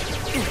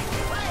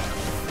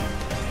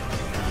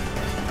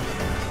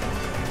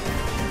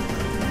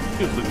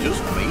 Is it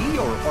just me,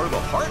 or are the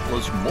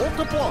Heartless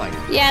multiplying?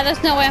 Yeah,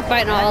 there's no way I'm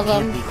fighting all of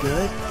them. That can't be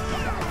good.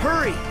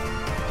 Hurry!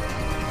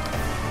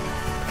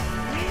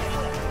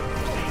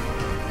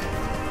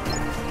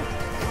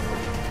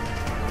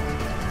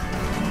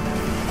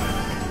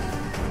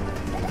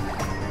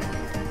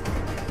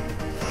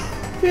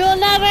 You'll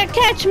never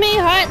catch me,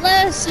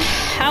 Heartless.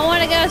 I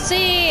want to go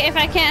see if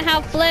I can't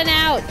help Flynn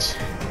out.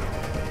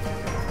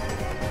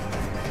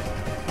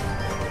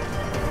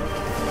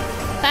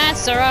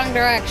 That's the wrong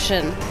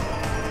direction.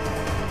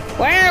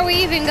 Where are we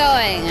even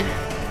going?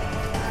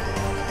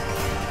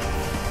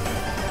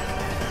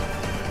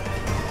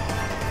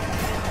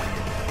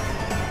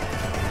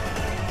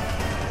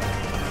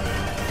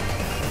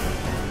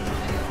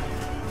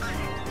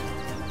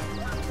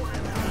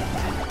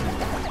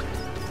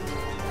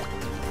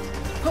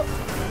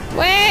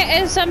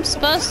 Where is I'm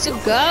supposed to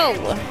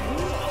go?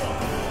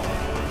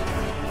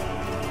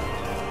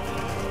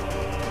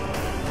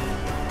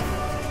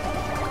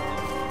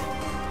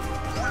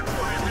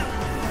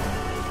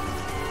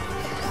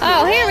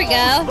 Oh, here we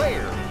go.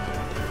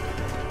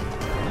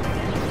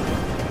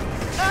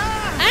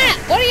 Ah,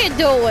 what are you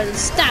doing?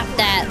 Stop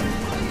that.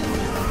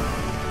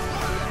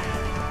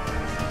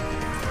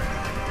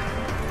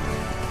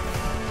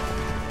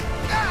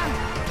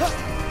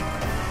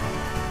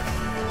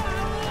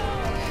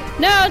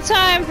 No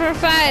time for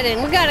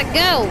fighting. We gotta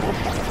go.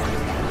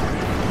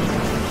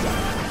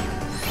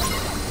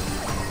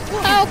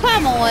 Oh,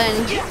 come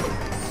on.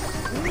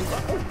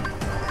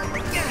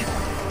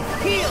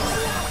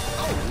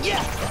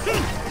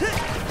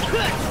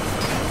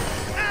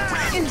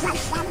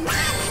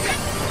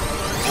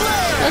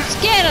 Let's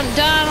get him,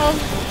 Donald.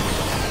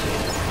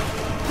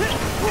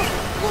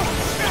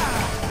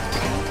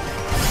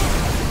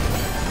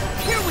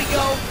 Here we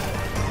go.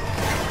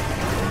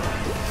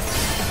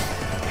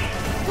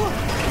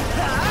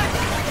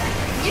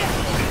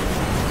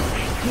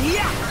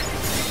 Yeah!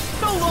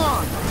 So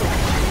long!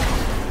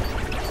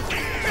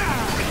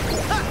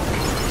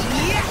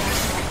 Yeah!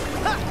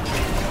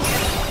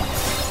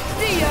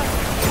 See ya!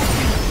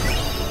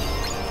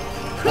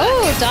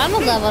 Oh,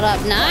 Donald leveled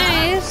up.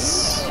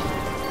 Nice.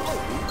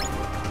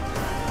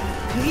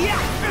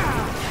 Yeah!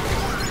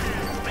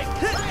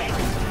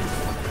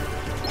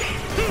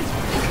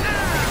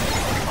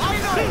 I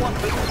know what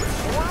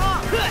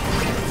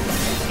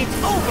it's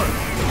over!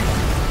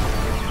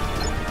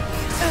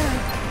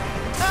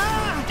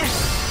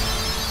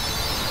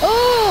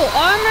 Ooh,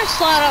 armor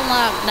slot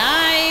unlocked.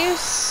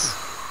 Nice.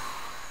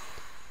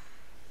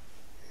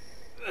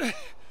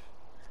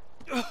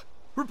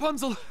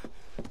 Rapunzel,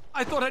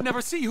 I thought I'd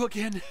never see you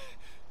again.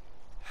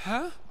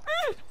 Huh?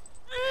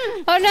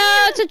 Oh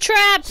no, it's a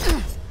trap.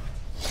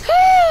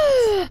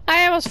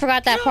 I almost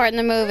forgot that part in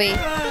the movie.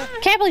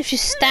 Can't believe she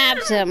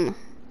stabs him.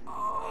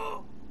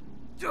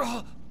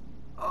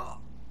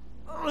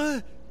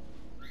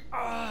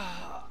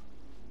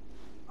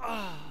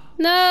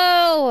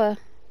 No.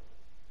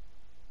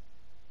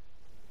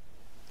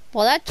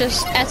 Well, that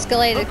just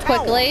escalated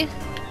quickly.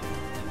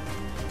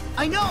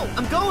 I know!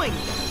 I'm going!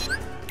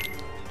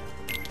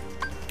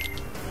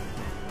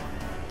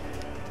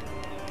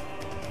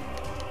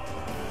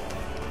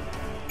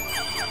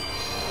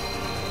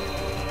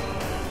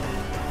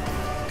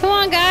 Come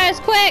on, guys,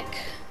 quick!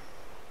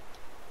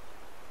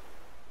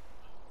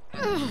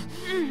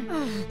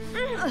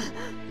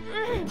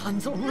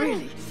 Rapunzel,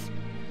 really?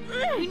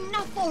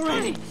 Enough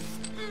already!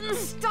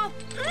 Stop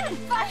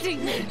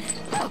fighting me!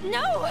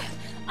 No!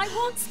 I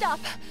won't stop.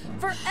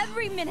 For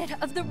every minute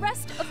of the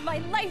rest of my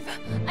life,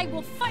 I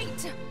will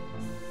fight.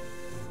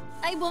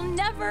 I will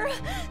never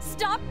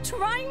stop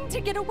trying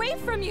to get away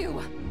from you.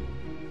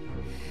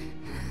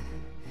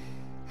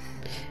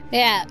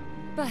 Yeah.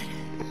 But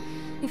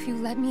if you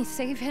let me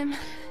save him,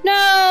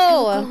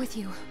 no! I'll go with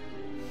you.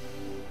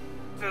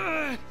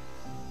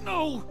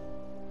 No!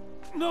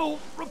 No,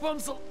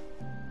 Rapunzel!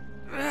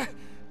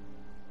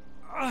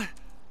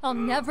 I'll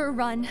never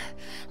run.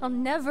 I'll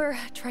never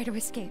try to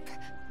escape.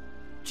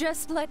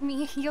 Just let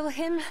me heal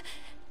him,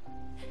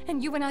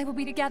 and you and I will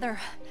be together.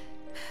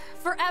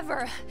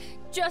 Forever.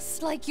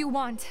 Just like you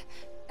want.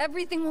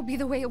 Everything will be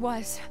the way it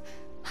was.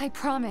 I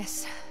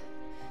promise.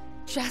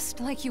 Just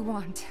like you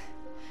want.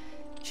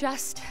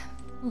 Just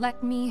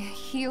let me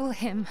heal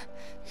him.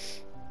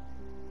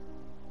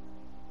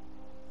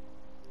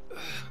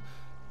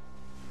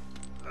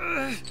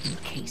 In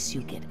case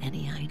you get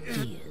any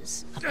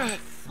ideas about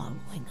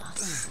following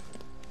us.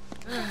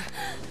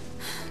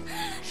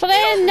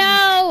 Flynn,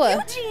 no!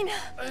 Eugene!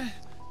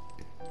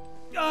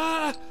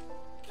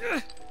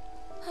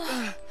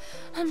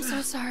 I'm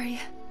so sorry.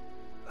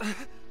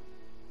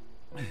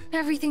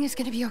 Everything is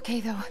gonna be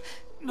okay, though.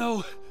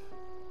 No,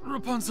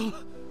 Rapunzel.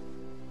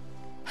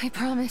 I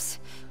promise.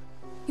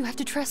 You have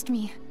to trust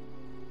me.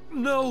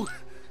 No,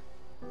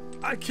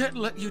 I can't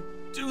let you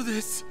do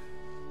this.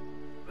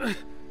 And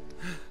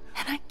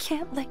I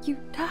can't let you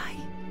die.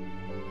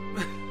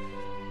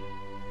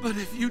 But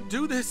if you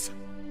do this...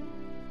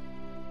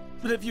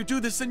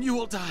 then you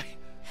will die.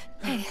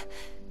 Hey,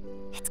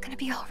 it's gonna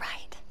be all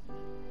right.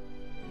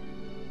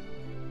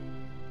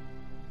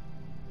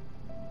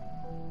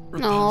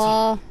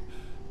 Aww.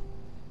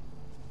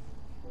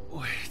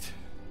 Wait.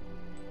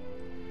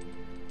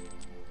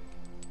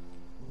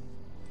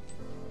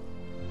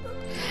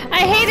 I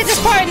hated this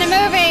part in the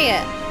movie!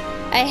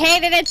 I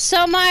hated it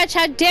so much!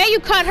 How dare you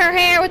cut her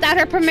hair without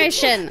her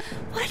permission!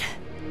 What?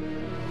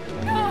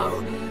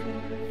 No!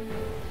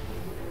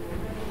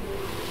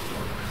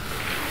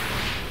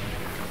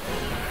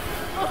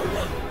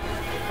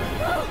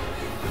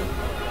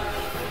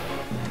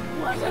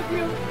 What have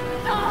you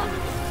done?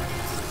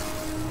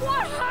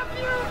 What have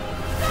you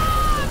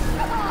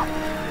done?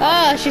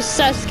 Oh, she's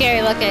so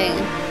scary looking.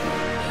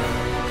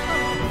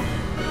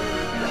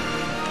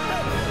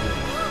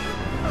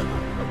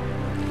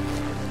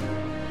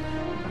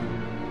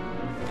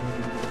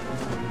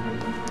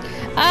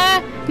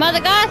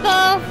 Mother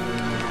Gothel!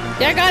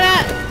 You're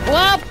gonna...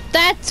 Well,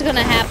 that's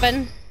gonna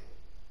happen.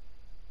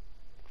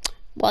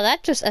 Well,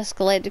 that just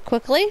escalated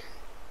quickly.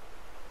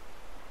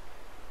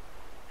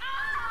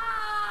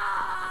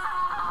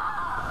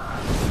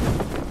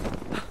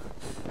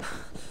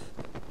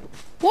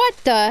 What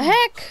the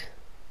heck?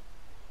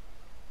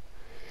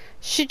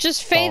 She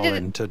just faded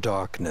into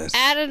darkness.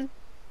 Added.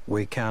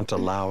 We can't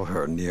allow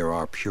her near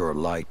our pure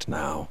light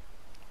now.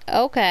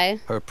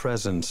 Okay. Her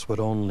presence would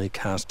only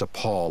cast a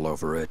pall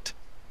over it.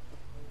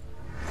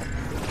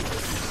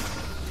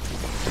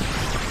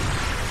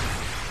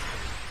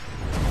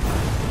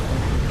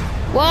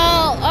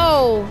 Well,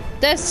 oh,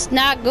 that's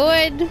not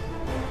good.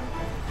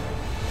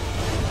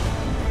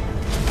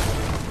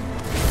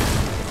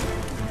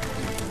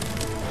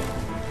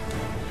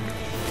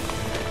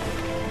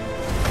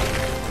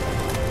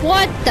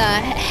 What the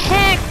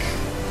heck?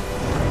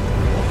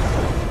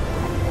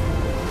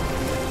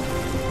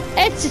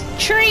 It's a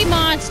tree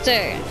monster,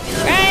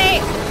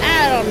 right?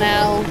 I don't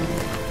know.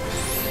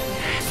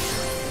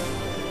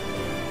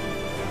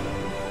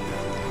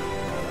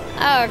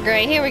 Oh,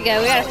 great. Here we go.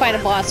 We gotta fight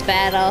a boss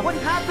battle. What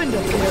happened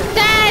up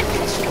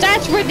there?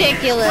 That's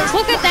ridiculous.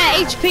 Look at that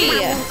HP.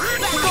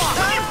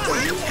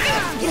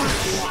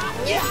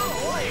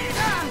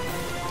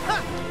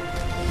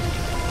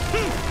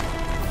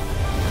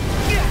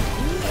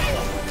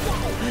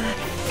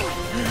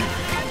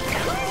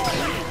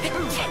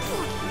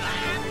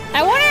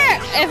 I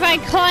wonder if I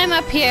climb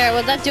up here,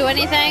 would that do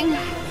anything?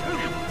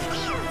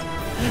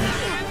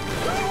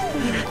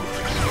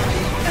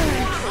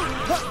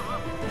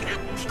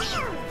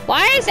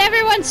 Why is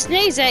everyone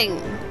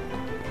sneezing?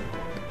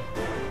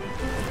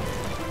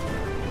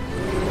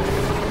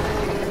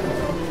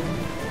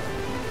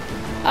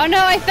 Oh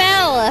no, I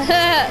fell!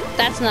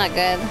 That's not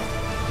good.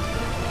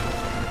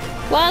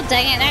 Well,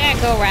 dang it, I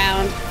gotta go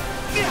around.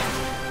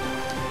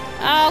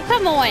 Oh,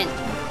 come on.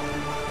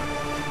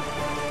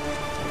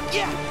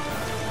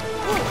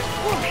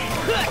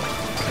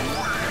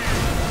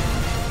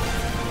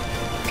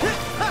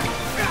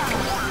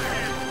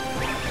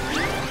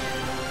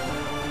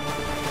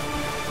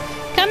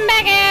 Come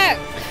back here!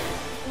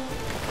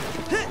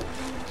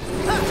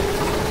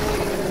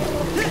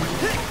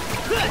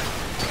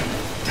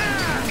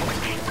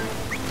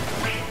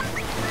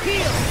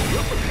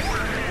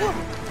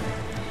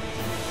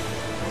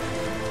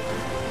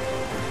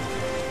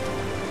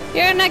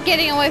 You're not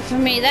getting away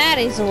from me that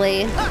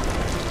easily.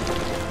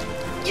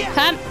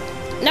 Come.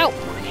 Nope.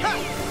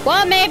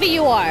 Well, maybe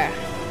you are.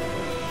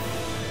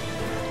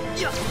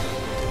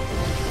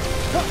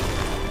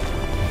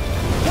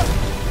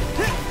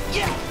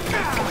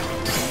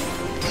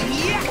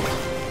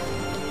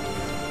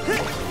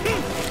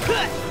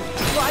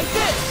 Like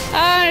this. Oh,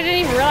 I didn't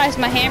even realize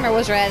my hammer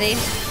was ready.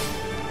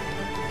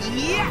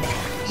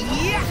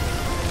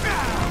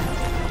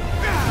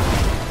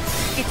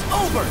 It's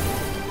over.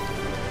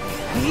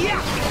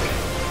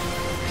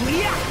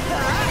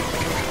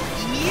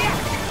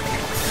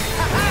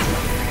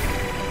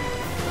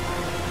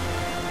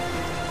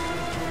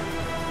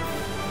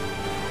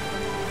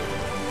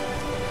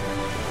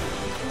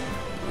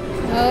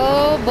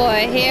 Oh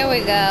boy, here we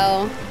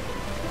go.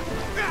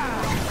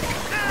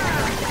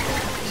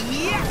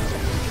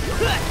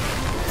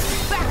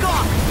 Back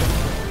off.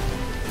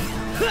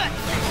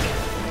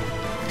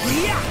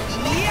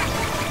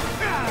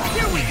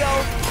 Here we go.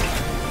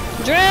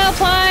 Drill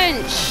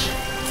punch!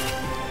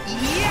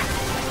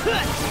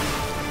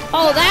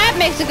 Oh, that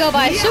makes it go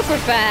by super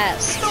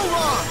fast. So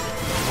long.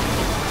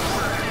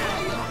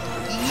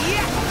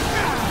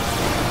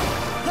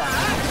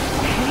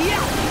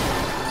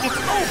 It's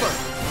over.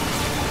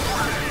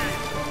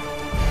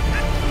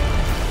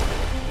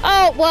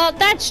 Oh, well, Well,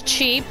 that's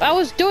cheap. I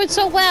was doing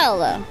so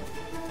well.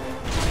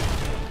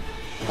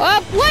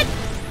 What?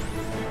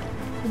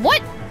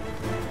 What?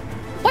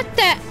 What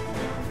the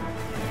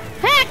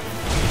heck?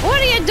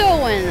 What are you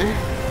doing?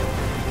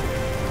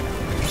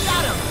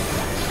 Got him.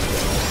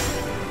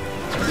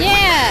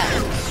 Yeah.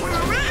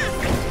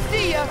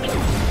 See ya.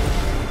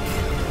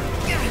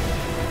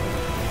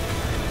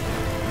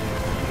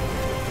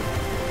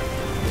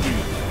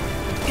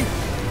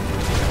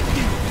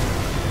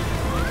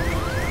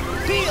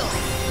 Feel.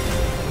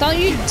 Don't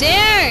you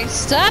dare!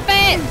 Stop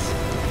it!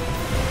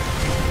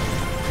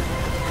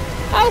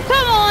 Oh,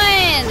 come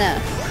on!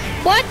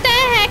 What the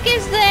heck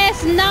is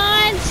this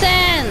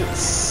nonsense?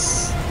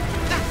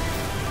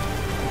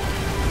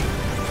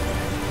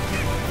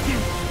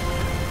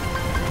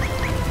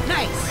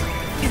 Nice.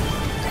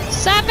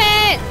 Stop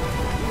it!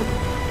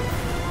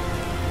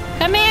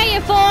 Come here,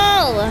 you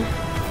fool!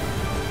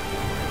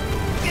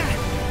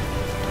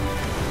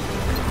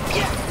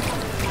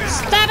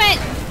 Stop it!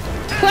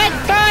 Quit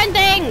throwing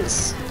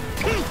things!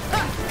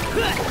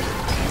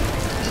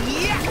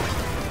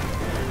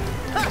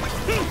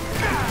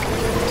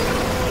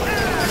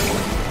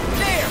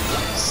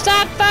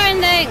 Stop throwing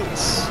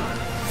things!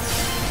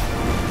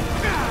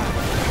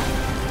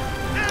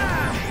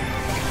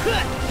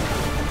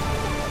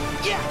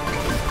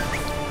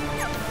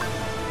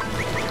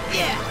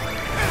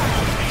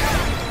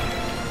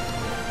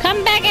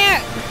 Come back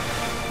here!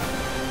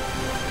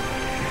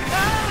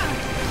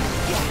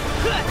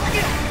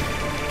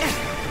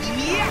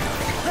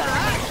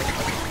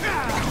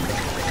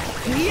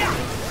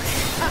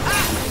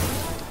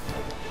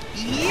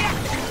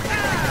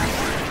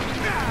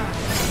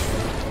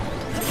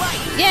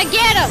 Yeah,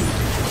 get him!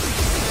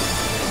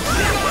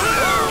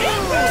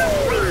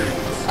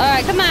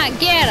 Alright, come on,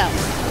 get him!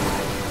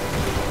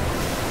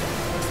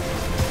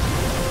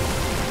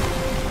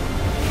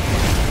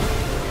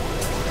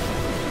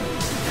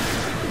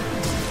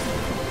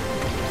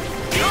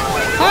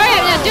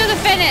 Alright, now do the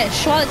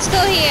finish while it's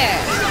still here.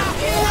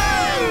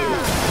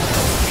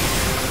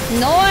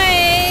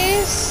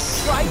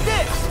 Noise! Try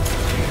this.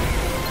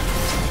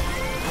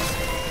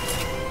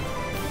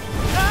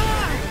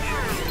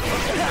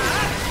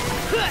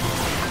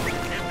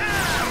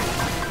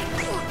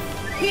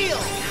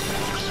 Heal.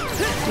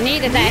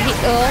 Needed that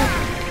heal.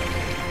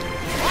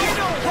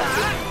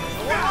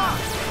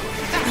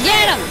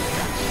 Get him!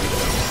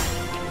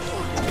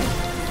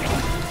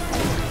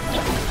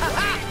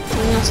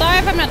 Sorry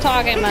if I'm not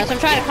talking much. I'm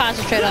trying to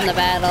concentrate on the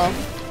battle.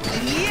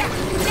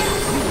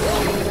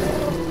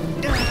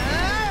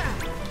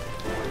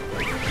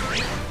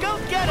 Go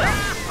get him.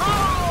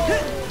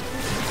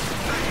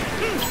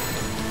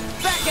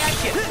 Back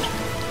at you.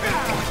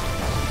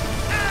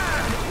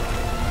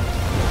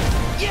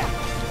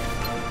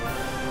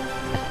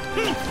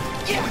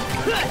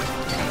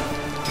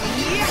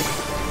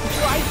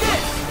 Try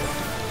this.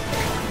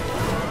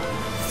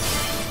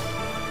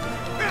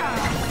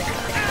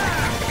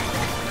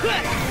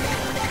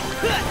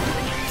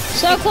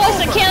 So close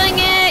to killing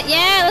it.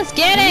 Yeah, let's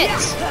get it.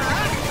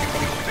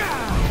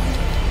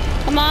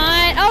 Come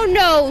on. Oh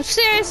no,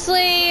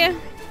 seriously.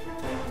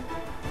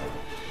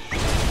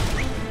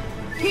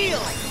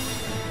 Heal.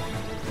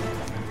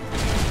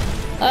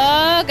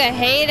 Ugh, I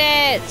hate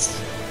it.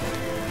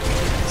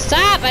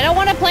 Stop, I don't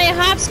want to play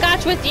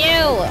hopscotch with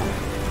you.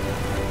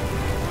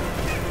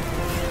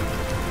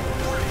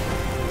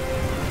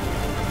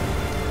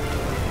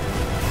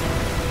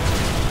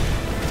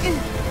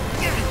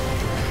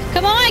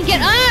 Come on,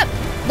 get up!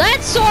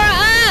 Let's soar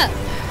up!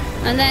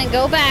 And then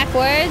go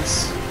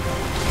backwards.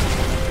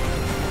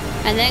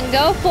 And then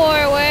go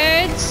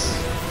forwards.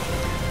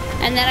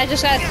 And then I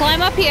just gotta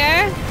climb up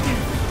here.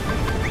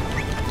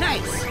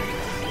 Nice.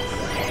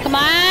 Come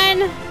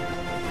on.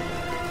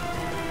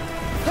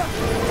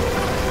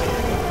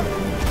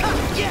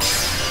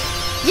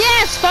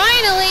 Yes,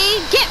 finally!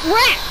 Get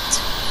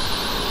wrecked!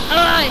 Ugh,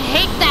 I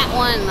hate that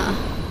one.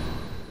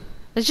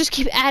 Let's just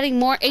keep adding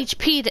more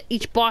HP to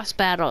each boss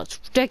battle. It's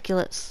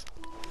ridiculous.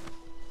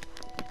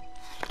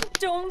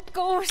 Don't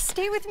go.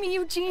 Stay with me,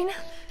 Eugene.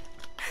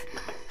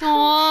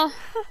 Aww.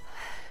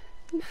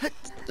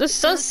 It's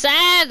so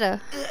sad.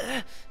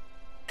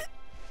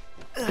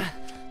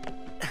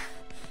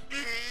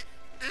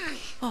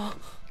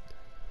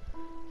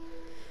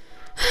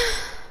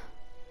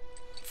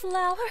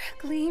 Flower,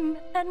 gleam,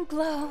 and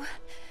glow.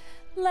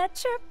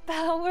 Let your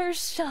power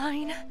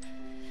shine.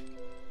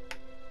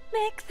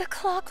 Make the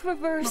clock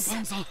reverse.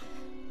 Rapunzel.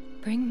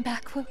 Bring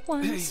back what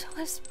once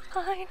was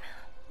mine.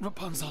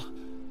 Rapunzel.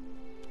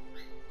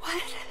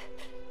 What?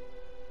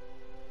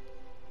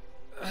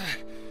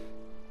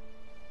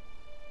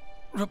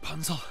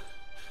 Rapunzel.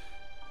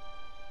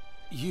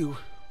 You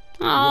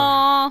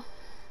Aww.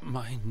 were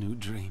my new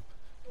dream.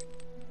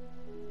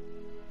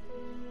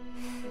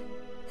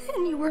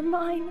 And you were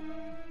mine.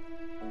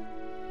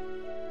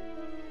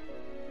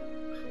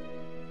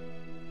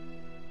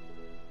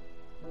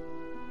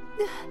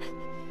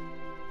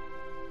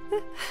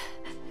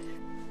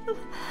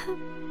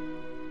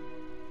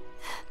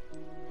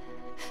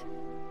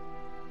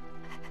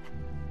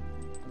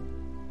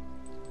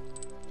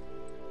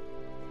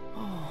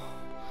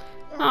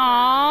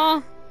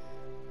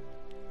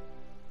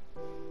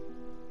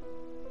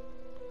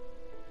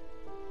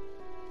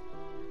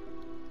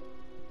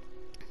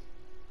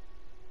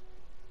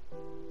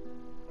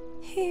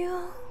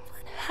 Heal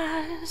what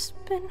has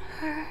been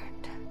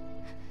hurt.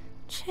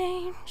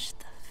 Change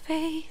the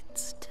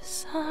fate's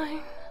design.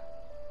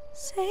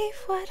 Save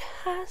what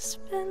has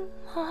been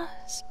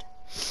lost.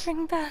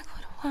 Bring back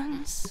what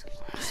once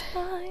was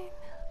mine.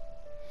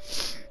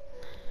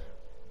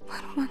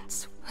 What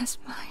once was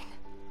mine.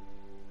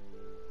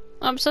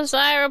 I'm so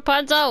sorry,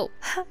 Rapunzel.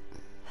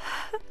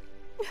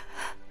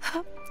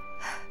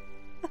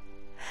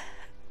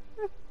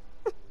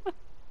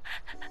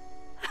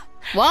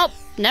 Well,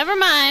 never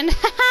mind.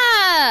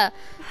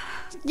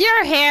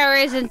 Your hair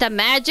isn't the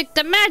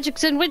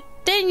magic's in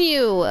within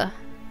you.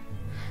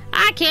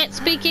 I can't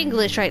speak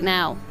English right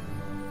now.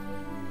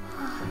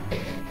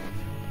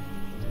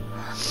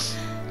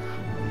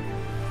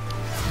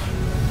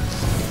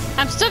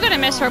 I'm still gonna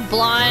miss her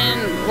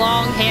blonde,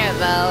 long hair,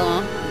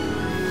 though.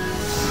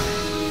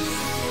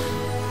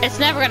 It's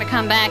never gonna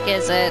come back,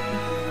 is it?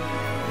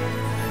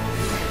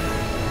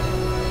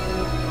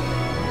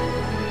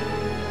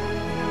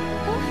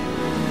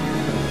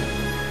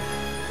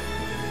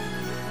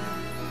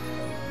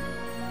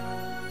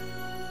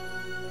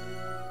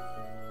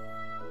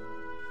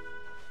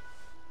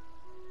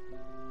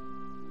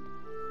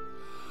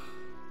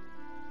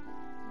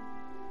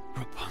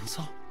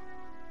 Rapunzel?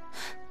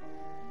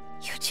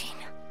 Eugene.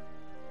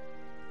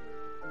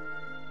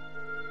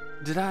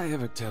 Did I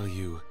ever tell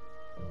you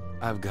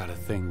I've got a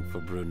thing for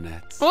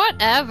brunettes?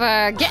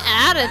 Whatever. Get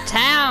out of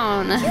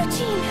town.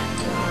 Eugene!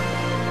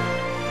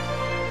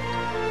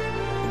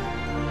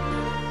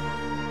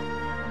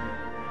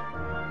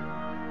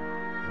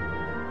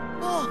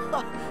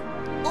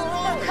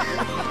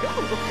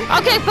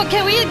 Okay, but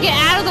can we get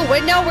out of the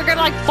window? We're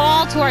gonna like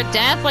fall to our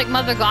death like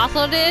Mother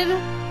Gothel did?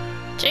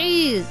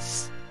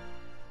 Jeez.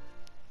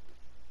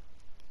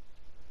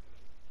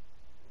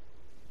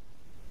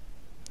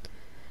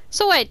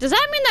 So wait, does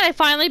that mean that I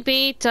finally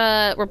beat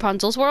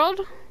Rapunzel's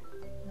world?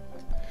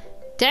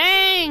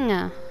 Dang!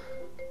 I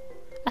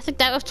think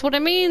that's what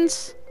it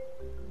means.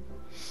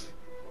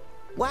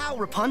 Wow,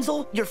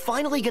 Rapunzel, you're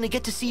finally gonna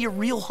get to see your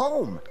real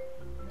home.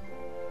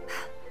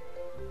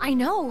 I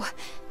know.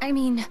 I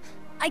mean,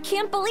 I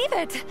can't believe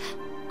it.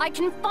 I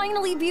can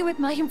finally be with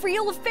my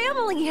real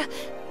family.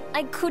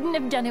 I couldn't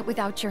have done it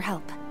without your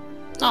help.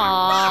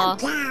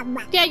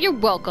 Aww. Yeah, you're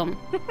welcome.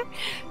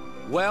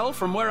 Well,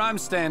 from where I'm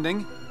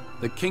standing,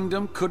 the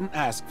kingdom couldn't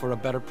ask for a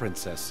better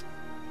princess.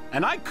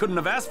 And I couldn't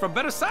have asked for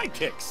better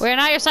sidekicks. We're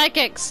not your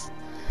sidekicks.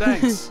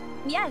 Thanks.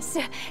 Yes,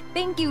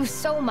 thank you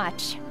so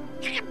much.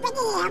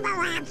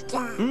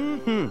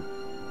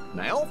 Mm-hmm.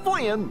 Now,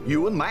 Flynn,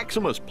 you and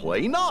Maximus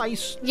play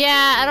nice.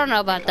 Yeah, I don't know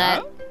about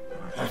that.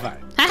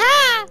 Fine.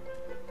 Haha!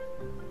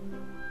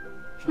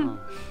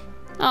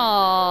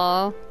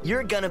 Aww.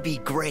 You're gonna be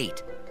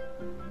great.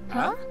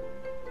 Huh?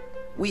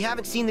 We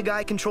haven't seen the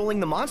guy controlling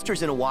the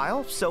monsters in a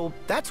while, so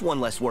that's one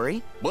less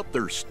worry. But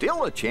there's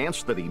still a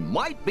chance that he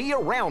might be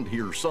around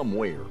here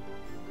somewhere.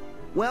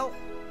 Well,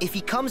 if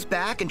he comes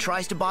back and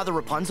tries to bother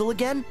Rapunzel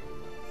again,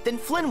 then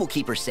Flynn will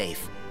keep her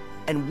safe.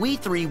 And we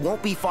three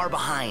won't be far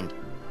behind.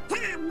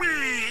 Come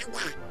on!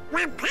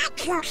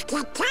 Rapunzel's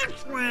the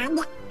tough one,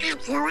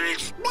 if you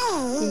ask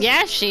me.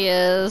 Yeah, she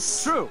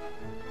is. True.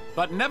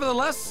 But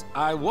nevertheless,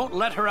 I won't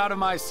let her out of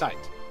my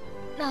sight.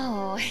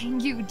 Oh,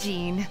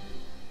 Eugene.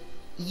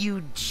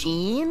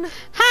 Eugene?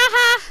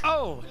 Haha!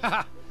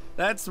 Oh,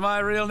 that's my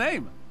real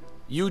name.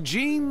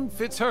 Eugene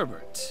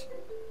Fitzherbert.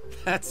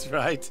 That's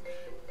right.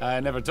 I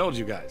never told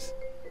you guys.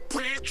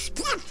 That's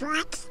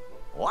different.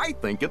 I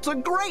think it's a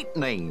great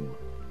name.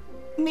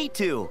 Me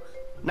too.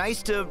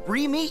 Nice to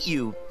re-meet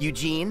you,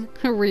 Eugene.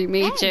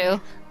 Re-meet Hey.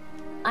 you.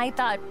 I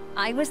thought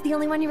I was the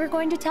only one you were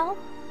going to tell?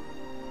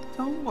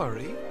 Don't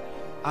worry.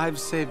 I've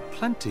saved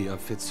plenty of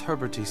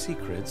Fitzherberty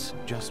secrets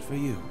just for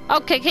you.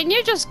 Okay, can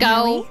you just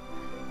go? Really?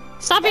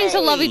 Stop being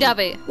so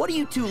lovey-dovey. What are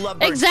you two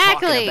lovebirds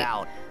Exactly. talking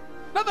about?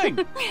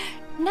 Nothing!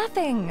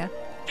 Nothing.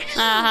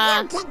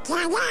 Uh-huh. You can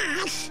tell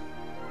us.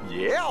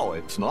 Yeah,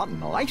 it's not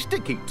nice to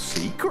keep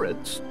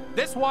secrets.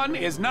 This one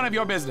is none of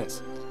your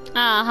business.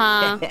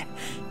 Uh-huh.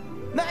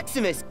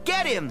 Maximus,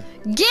 get him!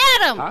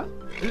 Get him! Huh?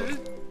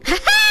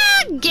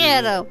 Haha!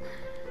 Get him!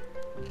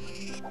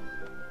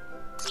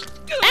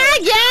 Ah,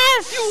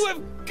 yes! You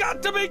have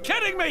got to be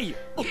kidding me!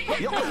 The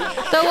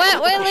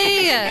Wet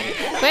Willy!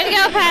 Way to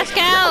go,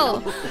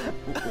 Pascal!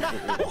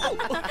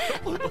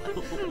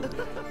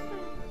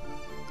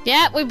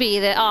 Yep, we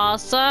beat it.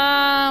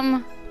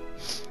 Awesome.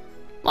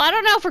 Well, I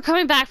don't know if we're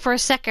coming back for a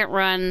second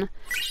run,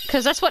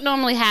 because that's what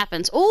normally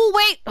happens. Oh,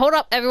 wait! Hold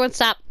up, everyone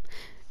stop.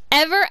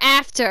 Ever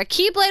After. A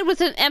Keyblade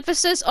with an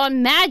emphasis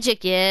on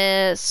magic.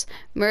 Yes.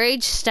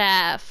 Mirage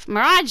Staff.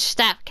 Mirage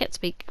Staff. Can't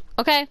speak.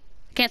 Okay?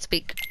 Can't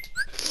speak.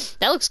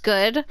 That looks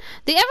good.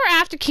 The Ever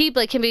After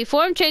Keyblade can be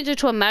form changed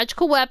into a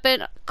magical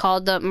weapon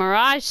called the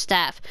Mirage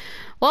Staff.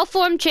 While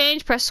form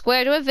change, press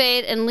square to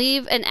evade and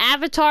leave an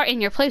avatar in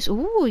your place.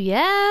 Ooh,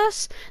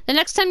 yes. The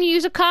next time you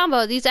use a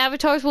combo, these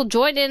avatars will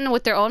join in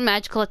with their own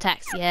magical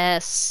attacks.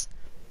 Yes.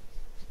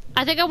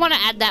 I think I want to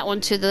add that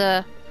one to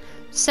the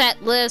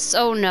set list.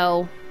 Oh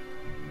no.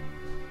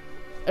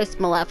 It's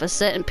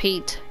Maleficent and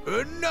Pete.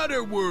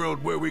 Another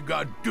world where we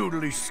got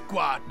doodly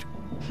squat.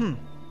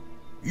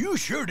 You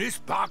sure this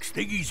box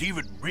thingy's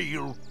even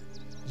real?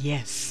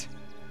 Yes.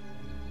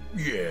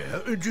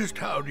 Yeah, just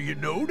how do you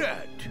know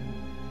that?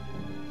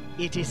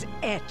 It is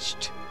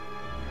etched.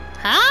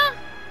 Huh?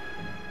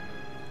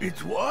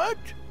 It's what?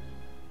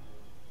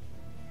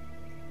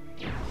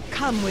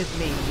 Come with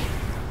me.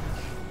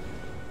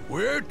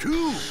 Where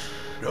to?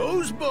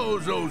 Those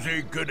bozos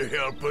ain't gonna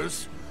help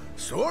us.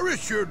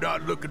 Sora's sure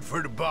not looking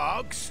for the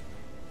box.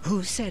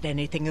 Who said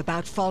anything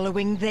about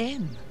following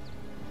them?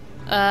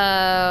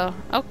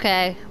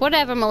 Okay.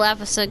 Whatever,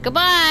 Maleficent.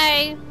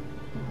 Goodbye!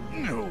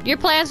 No. Your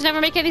plans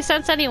never make any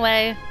sense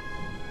anyway.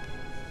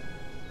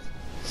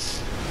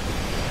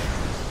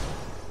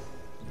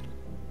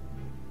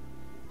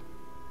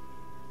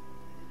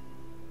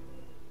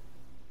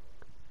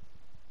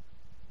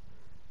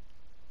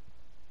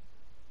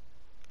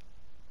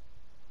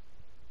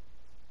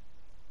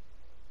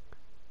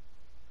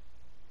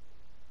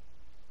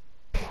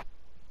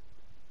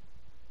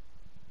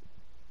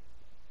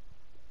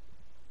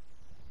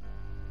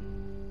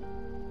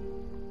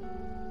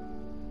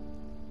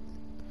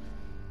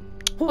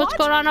 What's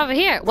going on over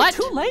here? What?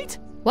 Too late?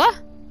 What?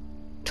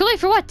 Too late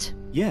for what?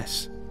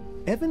 Yes.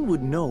 Evan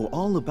would know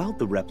all about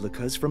the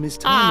replicas from his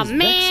time as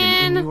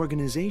Vexen in the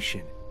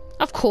organization.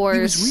 Of course.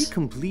 He was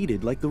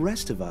recompleted like the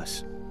rest of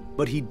us,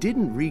 but he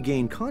didn't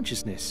regain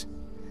consciousness.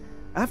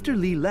 After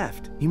Lee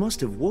left, he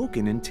must have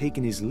woken and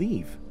taken his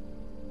leave.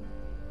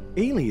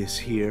 Alias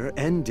here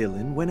and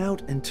Dylan went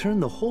out and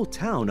turned the whole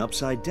town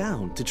upside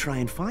down to try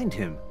and find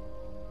him.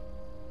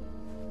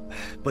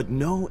 But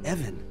no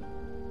Evan.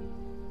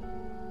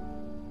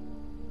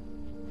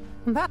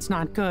 That's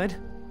not good.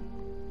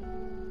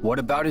 What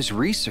about his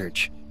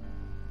research?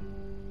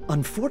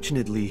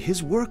 Unfortunately,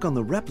 his work on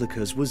the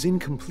replicas was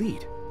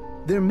incomplete.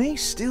 There may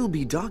still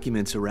be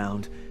documents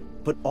around,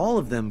 but all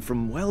of them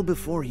from well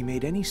before he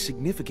made any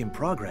significant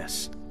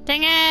progress.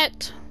 Dang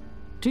it!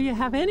 Do you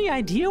have any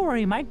idea where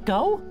he might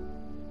go?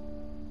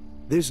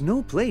 There's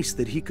no place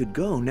that he could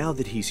go now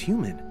that he's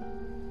human.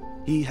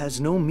 He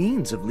has no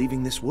means of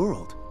leaving this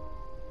world.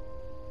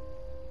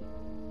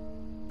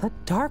 The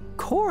dark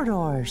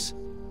corridors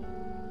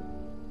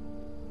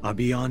are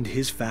beyond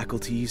his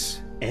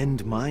faculties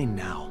and mine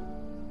now.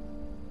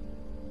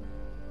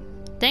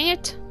 Dang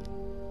it.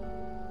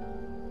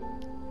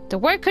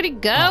 Where could he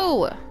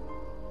go?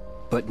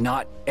 But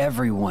not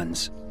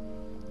everyone's.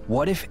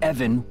 What if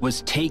Evan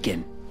was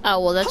taken?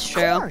 Oh, well, that's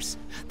true. Of course!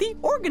 The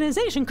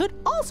organization could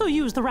also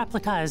use the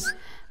replicas.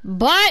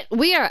 But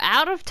we are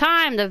out of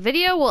time. The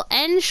video will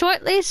end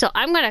shortly, so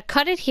I'm going to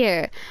cut it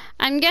here.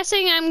 I'm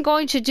guessing I'm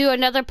going to do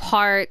another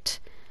part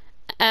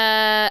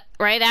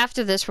right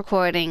after this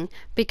recording,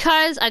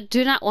 because I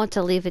do not want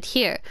to leave it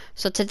here.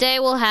 So today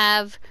we'll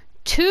have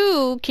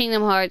 2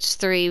 Kingdom Hearts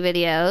 3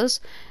 videos,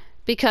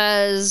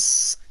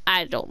 because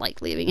I don't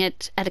like leaving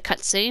it at a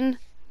cutscene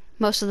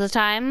most of the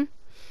time.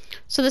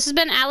 So this has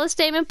been Alice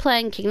Daemon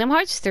playing Kingdom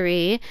Hearts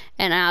 3,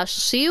 and I'll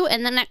see you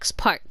in the next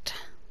part.